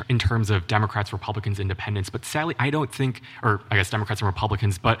think of in terms of Democrats, Republicans, Independents. But sadly, I don't think, or I guess Democrats and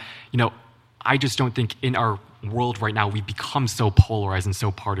Republicans, but, I just don't think in our world right now we become so polarized and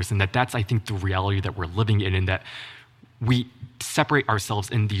so partisan that that's, I think, the reality that we're living in, and that we separate ourselves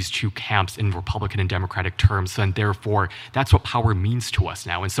in these two camps in Republican and Democratic terms. And therefore, that's what power means to us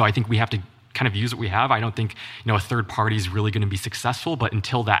now. And so I think we have to kind of use what we have. I don't think a third party is really going to be successful, but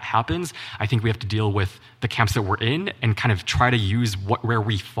until that happens, I think we have to deal with the camps that we're in and kind of try to use where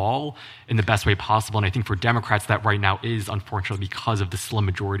we fall in the best way possible. And I think for Democrats, that right now is, unfortunately, because of the slim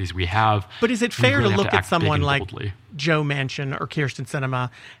majorities we have. But is it fair to look at someone like Joe Manchin or Kyrsten Sinema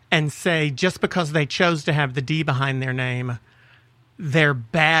and say, just because they chose to have the D behind their name, they're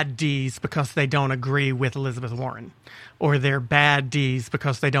bad Ds because they don't agree with Elizabeth Warren, or they're bad Ds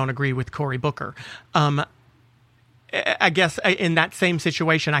because they don't agree with Cory Booker? I guess in that same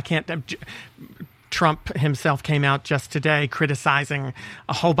situation, I can't. Trump himself came out just today criticizing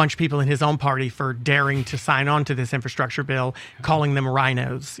a whole bunch of people in his own party for daring to sign on to this infrastructure bill, calling them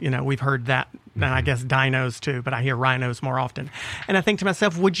rhinos. We've heard that, and I guess dinos too, but I hear rhinos more often. And I think to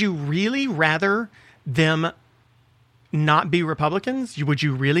myself, would you really rather them not be Republicans? Would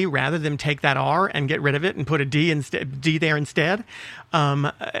you really rather them take that R and get rid of it and put a D there instead?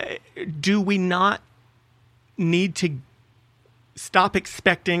 Do we not need to stop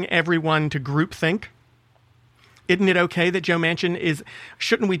expecting everyone to groupthink? Isn't it okay that Joe Manchin is?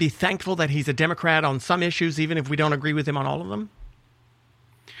 Shouldn't we be thankful that he's a Democrat on some issues, even if we don't agree with him on all of them?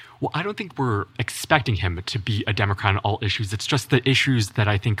 Well, I don't think we're expecting him to be a Democrat on all issues. It's just the issues that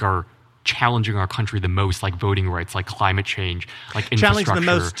I think are challenging our country the most, like voting rights, like climate change, like infrastructure. Challenging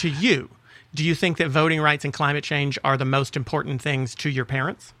the most to you. Do you think that voting rights and climate change are the most important things to your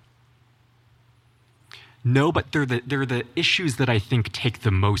parents? No, but they're the issues that I think take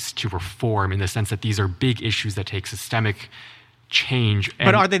the most to reform, in the sense that these are big issues that take systemic change.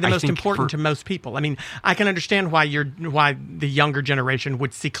 But are they the most important to most people? I mean, I can understand why the younger generation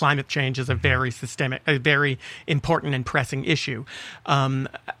would see climate change as a very systemic, a very important and pressing issue.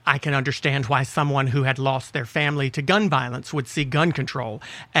 I can understand why someone who had lost their family to gun violence would see gun control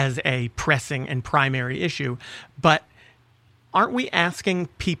as a pressing and primary issue. But aren't we asking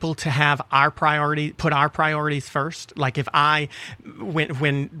people to have put our priorities first? Like if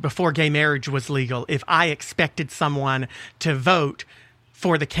when before gay marriage was legal, if I expected someone to vote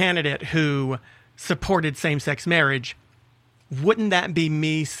for the candidate who supported same-sex marriage, wouldn't that be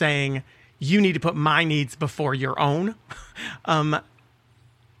me saying, you need to put my needs before your own?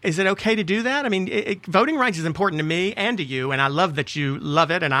 Is it okay to do that? I mean, voting rights is important to me and to you, and I love that you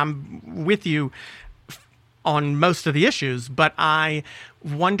love it, and I'm with you on most of the issues, but I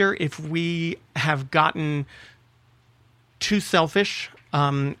wonder if we have gotten too selfish,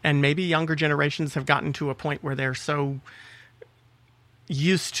 and maybe younger generations have gotten to a point where they're so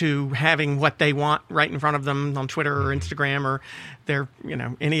used to having what they want right in front of them on Twitter or Instagram, or their,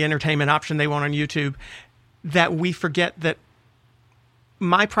 any entertainment option they want on YouTube, that we forget that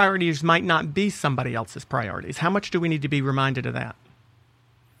my priorities might not be somebody else's priorities. How much do we need to be reminded of that?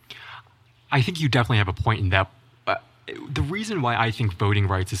 I think you definitely have a point in that. The reason why I think voting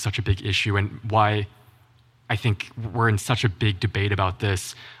rights is such a big issue, and why I think we're in such a big debate about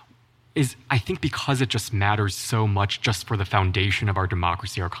this, is I think because it just matters so much just for the foundation of our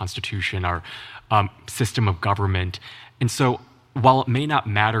democracy, our constitution, our system of government. And so while it may not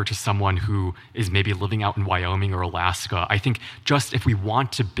matter to someone who is maybe living out in Wyoming or Alaska, I think just if we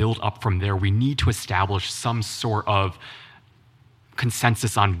want to build up from there, we need to establish some sort of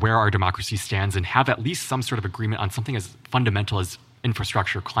consensus on where our democracy stands and have at least some sort of agreement on something as fundamental as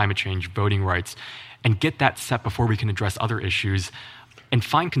infrastructure, climate change, voting rights, and get that set before we can address other issues and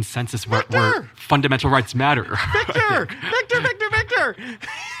find consensus where fundamental rights matter. Victor!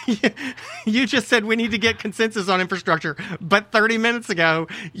 You just said we need to get consensus on infrastructure, but 30 minutes ago,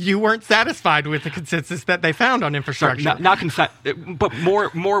 you weren't satisfied with the consensus that they found on infrastructure. Sorry, not consent, but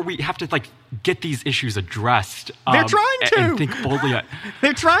more we have to get these issues addressed. They're trying to. And think boldly.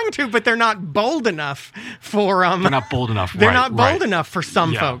 They're trying to, but they're not bold enough for... they're not bold enough. They're not bold enough for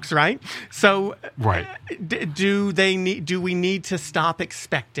some folks, right? So right. Do we need to stop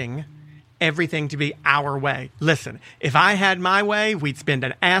expecting everything to be our way. Listen, if I had my way, we'd spend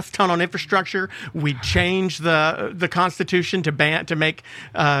an ass ton on infrastructure. We'd change the Constitution to make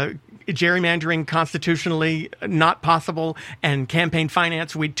gerrymandering constitutionally not possible, and campaign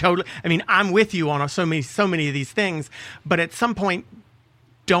finance. I'm with you on so many of these things, but at some point,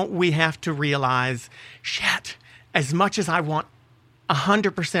 don't we have to realize, shit, as much as I want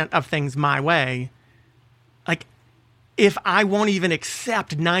 100% of things my way, like, if I won't even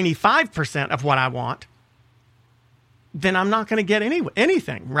accept 95% of what I want, then I'm not going to get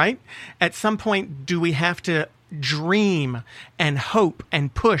anything, right? At some point, do we have to dream and hope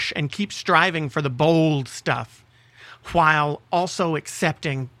and push and keep striving for the bold stuff while also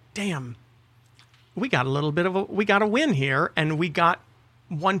accepting, damn, we got a win here, and we got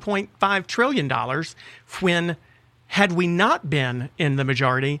 $1.5 trillion when, had we not been in the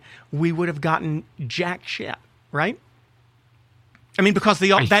majority, we would have gotten jack shit, right? I mean, because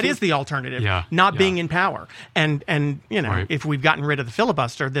that is the alternative, being in power. And right. If we've gotten rid of the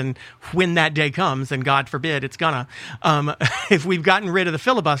filibuster, then when that day comes, and God forbid it's gonna, if we've gotten rid of the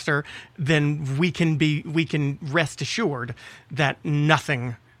filibuster, then we can rest assured that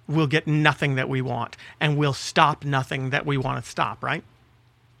we'll get nothing that we want, and we'll stop nothing that we want to stop, right?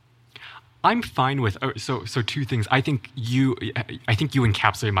 I'm fine with so two things. I think you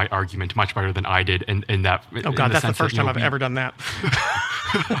encapsulated my argument much better than I did in that. Oh God, that's the first time I've ever done that.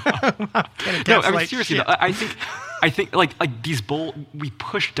 No, I mean seriously. Though, I think like these we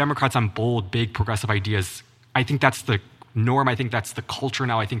push Democrats on bold, big, progressive ideas. I think that's the norm. I think that's the culture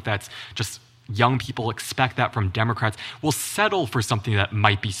now. I think that's just. Young people expect that from Democrats. We'll settle for something that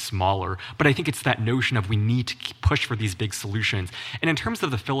might be smaller, but I think it's that notion of we need to push for these big solutions. And in terms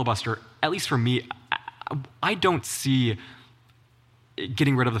of the filibuster, at least for me, I don't see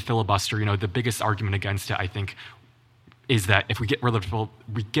getting rid of the filibuster. The biggest argument against it, I think, is that if we get rid of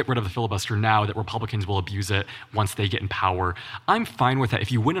the filibuster now, that Republicans will abuse it once they get in power. I'm fine with that.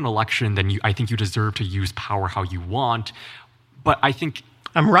 If you win an election, then I think you deserve to use power how you want. But I think.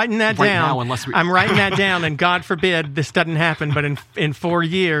 I'm writing that down. I'm writing that down, and God forbid this doesn't happen, but in 4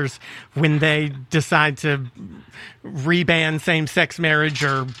 years, when they decide to reban same-sex marriage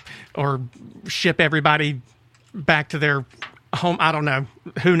or ship everybody back to their home, I don't know.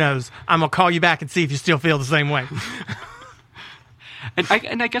 Who knows? I'm going to call you back and see if you still feel the same way.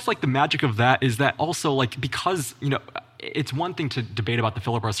 And I guess like the magic of that is that also like because it's one thing to debate about the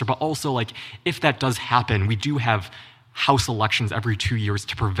filibuster, but also like if that does happen, we do have House elections every 2 years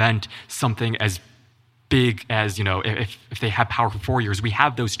to prevent something as big as, if they have power for 4 years, we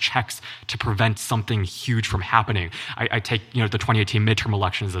have those checks to prevent something huge from happening. I take, the 2018 midterm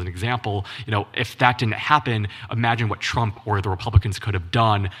elections as an example. If that didn't happen, imagine what Trump or the Republicans could have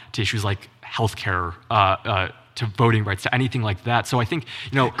done to issues like healthcare, to voting rights, to anything like that. So I think,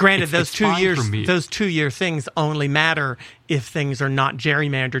 granted, those 2 years, those 2 year things only matter if things are not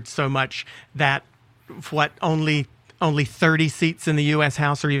gerrymandered so much that only 30 seats in the U.S.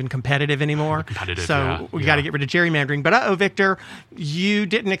 House are even competitive anymore. So we got to get rid of gerrymandering. But Victor, you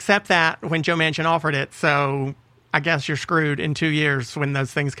didn't accept that when Joe Manchin offered it. So I guess you're screwed in 2 years when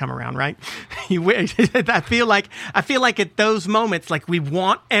those things come around, right? I feel like at those moments, like we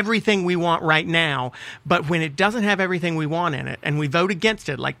want everything we want right now, but when it doesn't have everything we want in it, and we vote against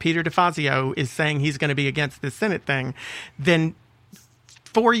it, like Peter DeFazio is saying he's going to be against this Senate thing, then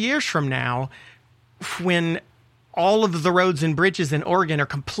 4 years from now, when all of the roads and bridges in Oregon are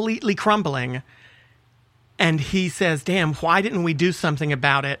completely crumbling, and he says, damn, why didn't we do something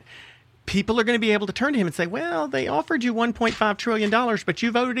about it? People are going to be able to turn to him and say, well, they offered you $1.5 trillion, but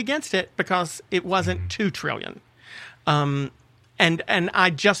you voted against it because it wasn't $2 trillion. And I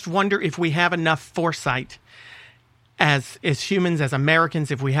just wonder if we have enough foresight as humans, as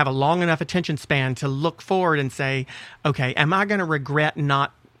Americans, if we have a long enough attention span to look forward and say, okay, am I going to regret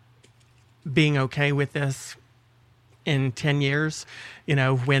not being okay with this in 10 years,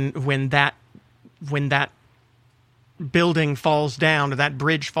 when that building falls down or that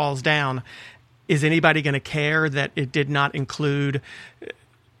bridge falls down, is anybody going to care that it did not include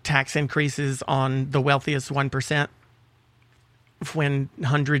tax increases on the wealthiest 1% when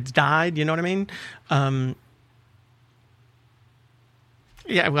hundreds died? You know what I mean?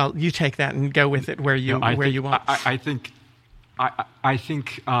 Yeah, well, you take that and go with it where you want. I think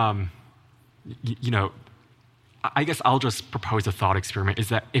I guess I'll just propose a thought experiment, is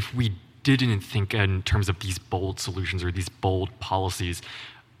that if we didn't think in terms of these bold solutions or these bold policies,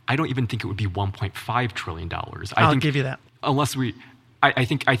 I don't even think it would be $1.5 trillion. I'll give you that. Unless I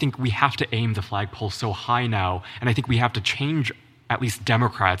think we have to aim the flagpole so high now, and I think we have to change at least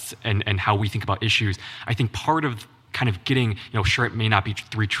Democrats and how we think about issues. I think part of kind of getting, sure, it may not be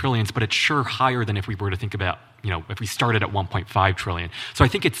 3 trillion, but it's sure higher than if we were to think about, if we started at 1.5 trillion. So I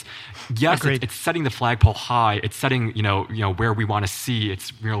think it's setting the flagpole high. It's setting, where we want to see.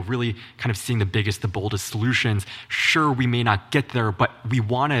 It's, really kind of seeing the biggest, the boldest solutions. Sure, we may not get there, but we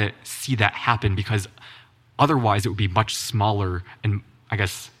want to see that happen, because otherwise it would be much smaller and, I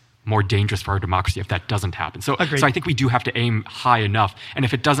guess, more dangerous for our democracy if that doesn't happen. So I think we do have to aim high enough. And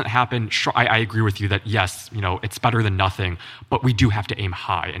if it doesn't happen, sure, I agree with you that yes, it's better than nothing, but we do have to aim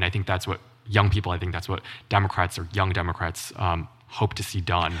high. And I think that's what young people, I think that's what Democrats or young Democrats hope to see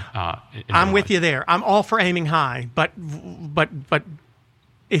done. I'm with you there. I'm all for aiming high, but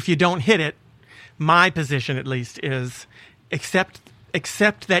if you don't hit it, my position at least is accept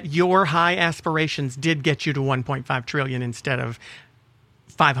that your high aspirations did get you to 1.5 trillion instead of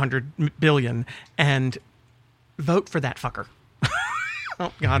 500 billion, and vote for that fucker.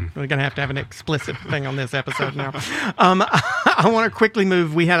 Oh, God, we're going to have an explicit thing on this episode now. I want to quickly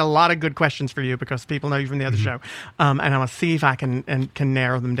move. We had a lot of good questions for you because people know you from the other show. And I'm going to see if I can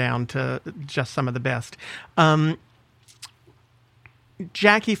narrow them down to just some of the best.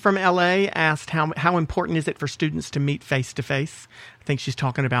 Jackie from LA asked how important is it for students to meet face-to-face? I think she's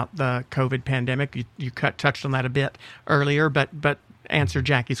talking about the COVID pandemic. You touched on that a bit earlier, but answer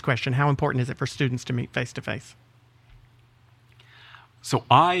Jackie's question. How important is it for students to meet face-to-face? So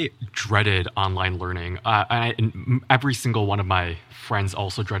I dreaded online learning. And every single one of my friends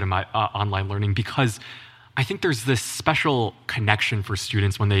also dreaded my online learning, because I think there's this special connection for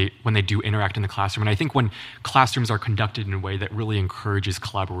students when they do interact in the classroom. And I think when classrooms are conducted in a way that really encourages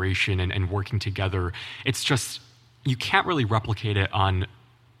collaboration and working together, it's just, you can't really replicate it on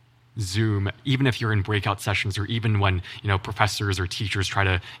Zoom, even if you're in breakout sessions, or even when professors or teachers try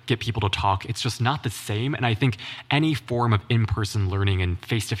to get people to talk. It's just not the same. And I think any form of in-person learning and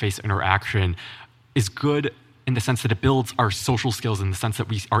face-to-face interaction is good in the sense that it builds our social skills, in the sense that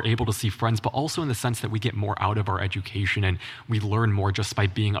we are able to see friends, but also in the sense that we get more out of our education and we learn more just by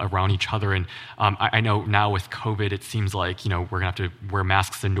being around each other. And I know now with COVID, it seems like, we're going to have to wear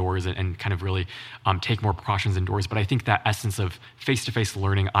masks indoors and kind of really take more precautions indoors. But I think that essence of face-to-face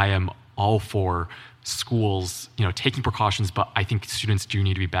learning, I am all for schools, taking precautions, but I think students do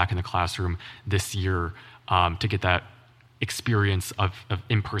need to be back in the classroom this year to get that experience of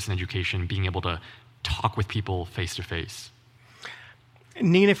in-person education, being able to talk with people face-to-face.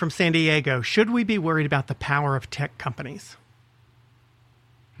 Nina from San Diego, should we be worried about the power of tech companies?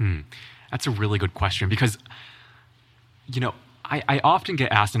 That's a really good question, because, I often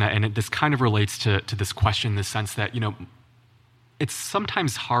get asked, and this kind of relates to this question in the sense that, it's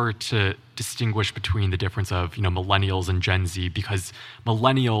sometimes hard to distinguish between the difference of, millennials and Gen Z, because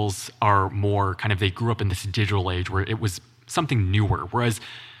millennials are more kind of, they grew up in this digital age where it was something newer, whereas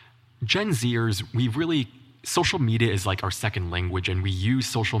Gen Zers, social media is like our second language, and we use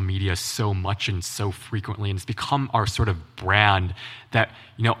social media so much and so frequently, and it's become our sort of brand that,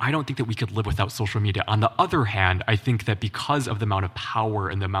 I don't think that we could live without social media. On the other hand, I think that because of the amount of power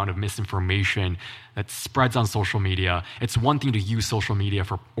and the amount of misinformation that spreads on social media, it's one thing to use social media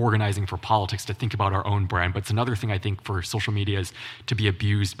for organizing for politics, to think about our own brand, but it's another thing, I think, for social media is to be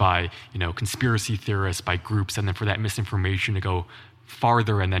abused by, conspiracy theorists, by groups, and then for that misinformation to go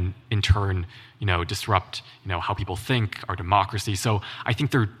farther and then in turn, disrupt, how people think, our democracy. So I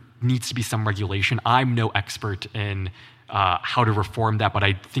think there needs to be some regulation. I'm no expert in how to reform that, but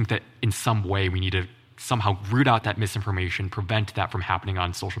I think that in some way we need to somehow root out that misinformation, prevent that from happening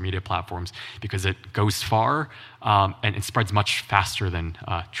on social media platforms, because it goes far and it spreads much faster than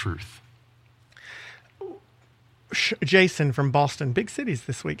truth. Jason from Boston, big cities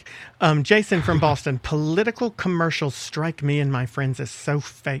this week. Jason from Boston, political commercials strike me and my friends as so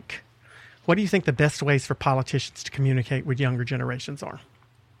fake. What do you think the best ways for politicians to communicate with younger generations are?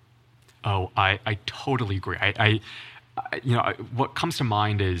 Oh, I totally agree. What comes to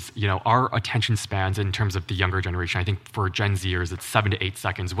mind is, our attention spans in terms of the younger generation. I think for Gen Zers, it's 7 to 8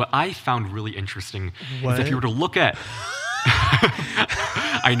 seconds. What I found really interesting is if you were to look at,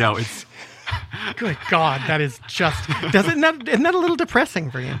 I know it's, good God, that is just, isn't that a little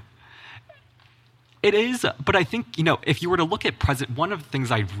depressing for you? It is, but I think, if you were to look at one of the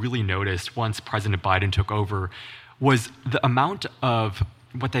things I really noticed once President Biden took over was the amount of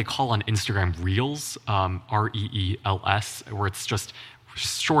what they call on Instagram Reels, Reels, where it's just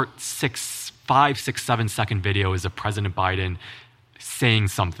short 5, 6, 7 second videos of President Biden saying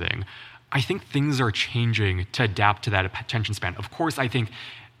something. I think things are changing to adapt to that attention span. Of course, I think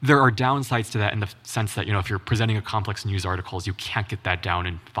there are downsides to that in the sense that, if you're presenting a complex news articles, you can't get that down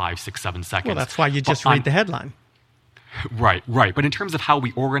in 5, 6, 7 seconds. Well, that's why you just read the headline. Right. But in terms of how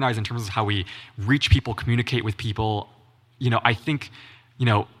we organize, in terms of how we reach people, communicate with people, I think,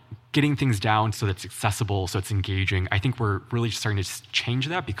 getting things down so that it's accessible, so it's engaging, I think we're really starting to change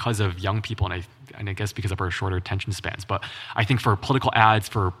that because of young people, and I guess because of our shorter attention spans. But I think for political ads,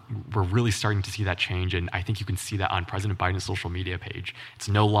 we're really starting to see that change, and I think you can see that on President Biden's social media page. It's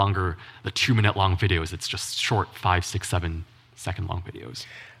no longer the 2-minute long videos; it's just short 5, 6, 7 second long videos.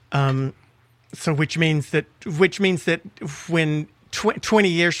 So which means that when 20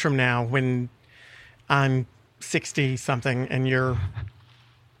 years from now, when I'm 60 something and you're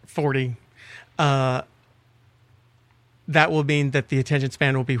 40, that will mean that the attention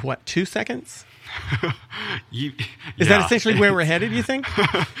span will be what, 2 seconds? Is that essentially where we're headed, you think?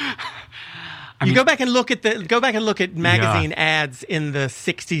 Go back and look at magazine ads in the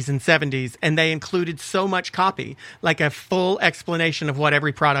 60s and 70s, and they included so much copy, like a full explanation of what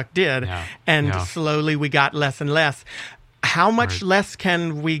every product did, and slowly we got less and less. How much less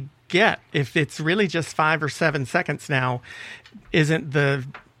can we get if it's really just 5 or 7 seconds now? Isn't the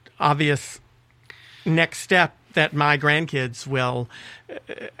obvious next step that my grandkids will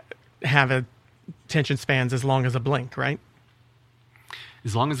have attention spans as long as a blink, right?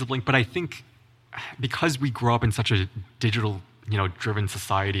 As long as a blink, but I think because we grow up in such a digital, driven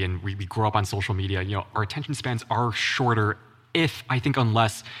society, and we grow up on social media, our attention spans are shorter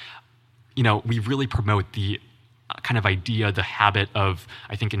unless, we really promote the kind of idea, the habit of,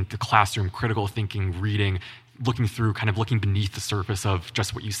 I think in the classroom, critical thinking, reading, looking beneath the surface of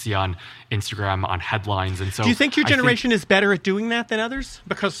just what you see on Instagram, on headlines. And so, do you think your generation is better at doing that than others?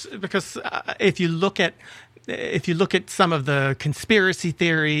 Because if you look at some of the conspiracy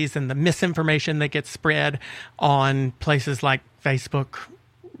theories and the misinformation that gets spread on places like Facebook,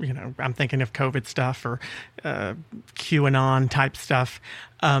 I'm thinking of COVID stuff or QAnon type stuff.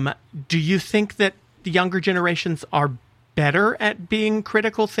 Do you think that the younger generations are better at being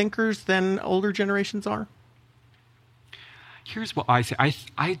critical thinkers than older generations are? Here's what I say.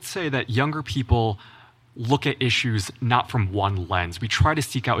 I'd say that younger people look at issues not from one lens. We try to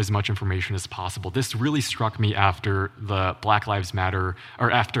seek out as much information as possible. This really struck me after the Black Lives Matter,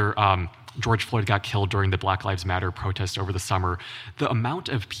 or after George Floyd got killed during the Black Lives Matter protest over the summer. The amount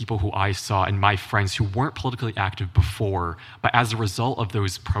of people who I saw and my friends who weren't politically active before, but as a result of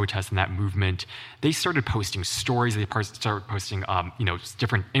those protests and that movement, they started posting stories. They started posting,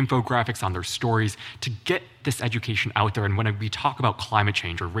 different infographics on their stories to get this education out there. And when we talk about climate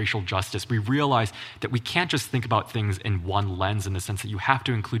change or racial justice, we realize that we can't just think about things in one lens, in the sense that you have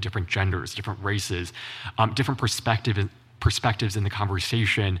to include different genders, different races, different perspectives in the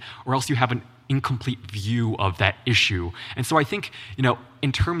conversation, or else you have an incomplete view of that issue. And so I think,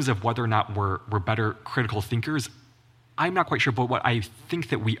 in terms of whether or not we're better critical thinkers, I'm not quite sure, but what I think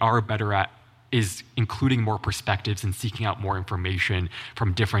that we are better at is including more perspectives and seeking out more information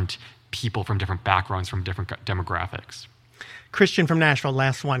from different people, from different backgrounds, from different demographics. Christian from Nashville,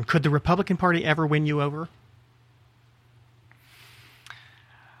 last one. Could the Republican Party ever win you over?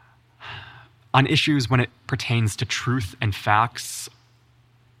 On issues when it pertains to truth and facts,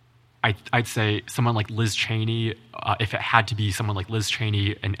 I'd say someone like Liz Cheney, if it had to be someone like Liz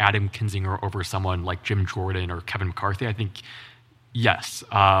Cheney and Adam Kinzinger over someone like Jim Jordan or Kevin McCarthy, I think yes.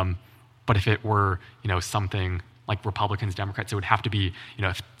 But if it were, something like Republicans, Democrats, it would have to be,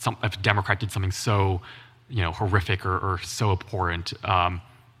 if a Democrat did something so, horrific or so abhorrent,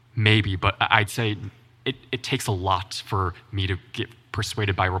 maybe. But I'd say it takes a lot for me to get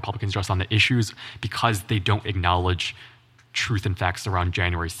persuaded by Republicans just on the issues, because they don't acknowledge truth and facts around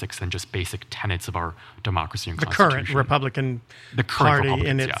January 6th and just basic tenets of our democracy and Constitution. The current Republican Party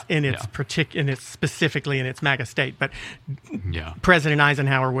in its specifically in its MAGA state. But President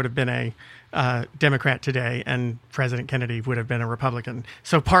Eisenhower would have been a Democrat today, and President Kennedy would have been a Republican.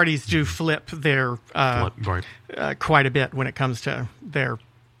 So parties do flip their quite a bit when it comes to their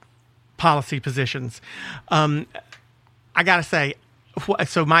policy positions. I got to say,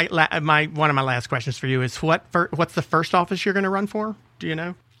 so one of my last questions for you is what's the first office you're going to run for? Do you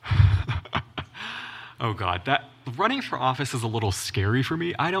know? Oh God, that running for office is a little scary for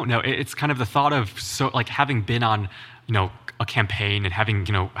me. I don't know. It's kind of the thought of having been on, a campaign and having,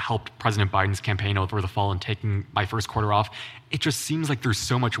 helped President Biden's campaign over the fall and taking my first quarter off. It just seems like there's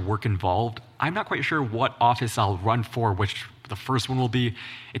so much work involved. I'm not quite sure what office I'll run for, which the first one will be.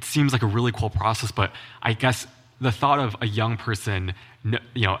 It seems like a really cool process, but I guess the thought of a young person,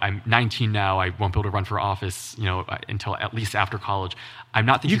 I'm 19 now, I won't be able to run for office, until at least after college. I'm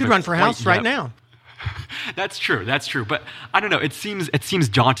not thinking you could run for House right now. That's true. That's true. But I don't know. It seems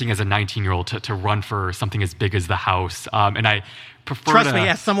daunting as a 19-year-old to run for something as big as the House. And I prefer Trust me,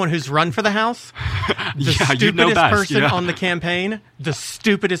 as someone who's run for the House, the stupidest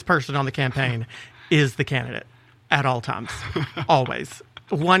person on the campaign, is the candidate at all times. Always.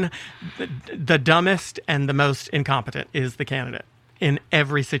 The dumbest and the most incompetent is the candidate in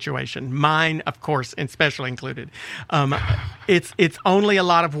every situation. Mine, of course, especially included. It's only a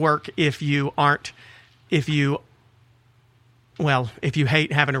lot of work if you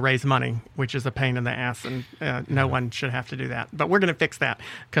hate having to raise money, which is a pain in the ass, and no one should have to do that. But we're going to fix that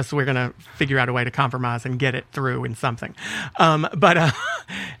because we're going to figure out a way to compromise and get it through in something. But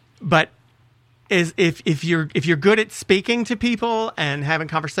if you're good at speaking to people and having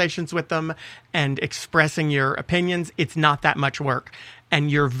conversations with them and expressing your opinions, it's not that much work.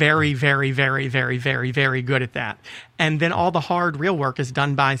 And you're very, very, very, very, very, very good at that. And then all the hard, real work is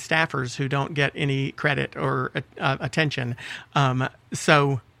done by staffers who don't get any credit or attention.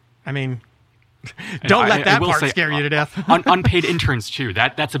 So, I mean, don't let that part scare you to death. Unpaid interns, too.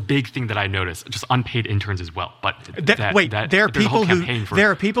 That's a big thing that I noticed. Just unpaid interns as well. But there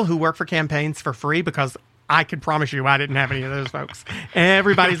are people who work for campaigns for free because I could promise you I didn't have any of those folks.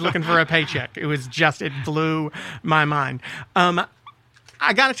 Everybody's looking for a paycheck. It blew my mind.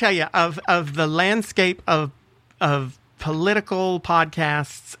 I got to tell you, of the landscape of political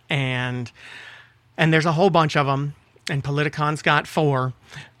podcasts, and there's a whole bunch of them, and Politicon's got 4.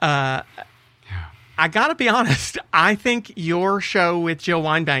 I got to be honest, I think your show with Jill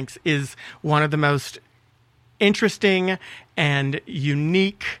Wine-Banks is one of the most interesting and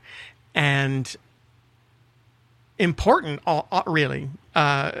unique and important, really,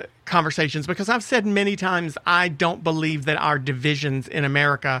 conversations, because I've said many times I don't believe that our divisions in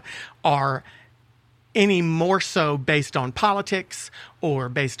America are any more so based on politics or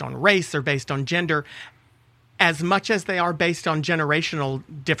based on race or based on gender as much as they are based on generational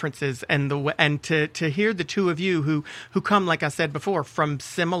differences. And to hear the two of you who come, like I said before, from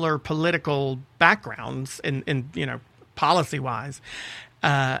similar political backgrounds in policy wise,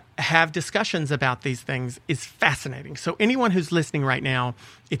 have discussions about these things is fascinating. So anyone who's listening right now,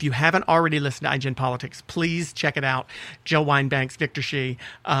 if you haven't already listened to iGen Politics, please check it out. Jill Wine-Banks, Victor Shi,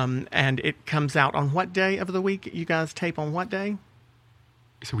 and it comes out on what day of the week? You guys tape on what day?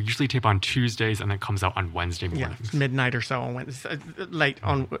 So we usually tape on Tuesdays, and then it comes out on Wednesday mornings. Yeah, midnight or so on Wednesday, late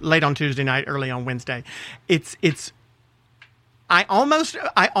on Tuesday night, early on Wednesday. I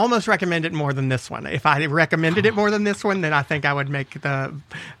almost recommend it more than this one. If I recommended it more than this one, then I think I would make the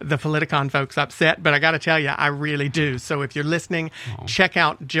Politicon folks upset. But I got to tell you, I really do. So if you're listening, check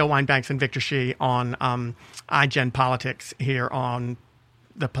out Jill Wine-Banks and Victor Shi on iGen Politics here on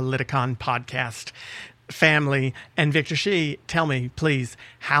the Politicon podcast family. And Victor Shi, tell me, please,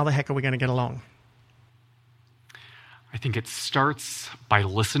 how the heck are we going to get along? I think it starts by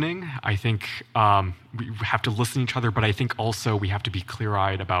listening. I think we have to listen to each other, but I think also we have to be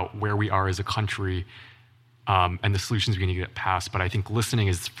clear-eyed about where we are as a country and the solutions we need to get passed. But I think listening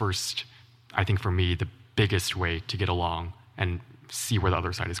is first, I think for me, the biggest way to get along and see where the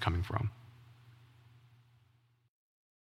other side is coming from.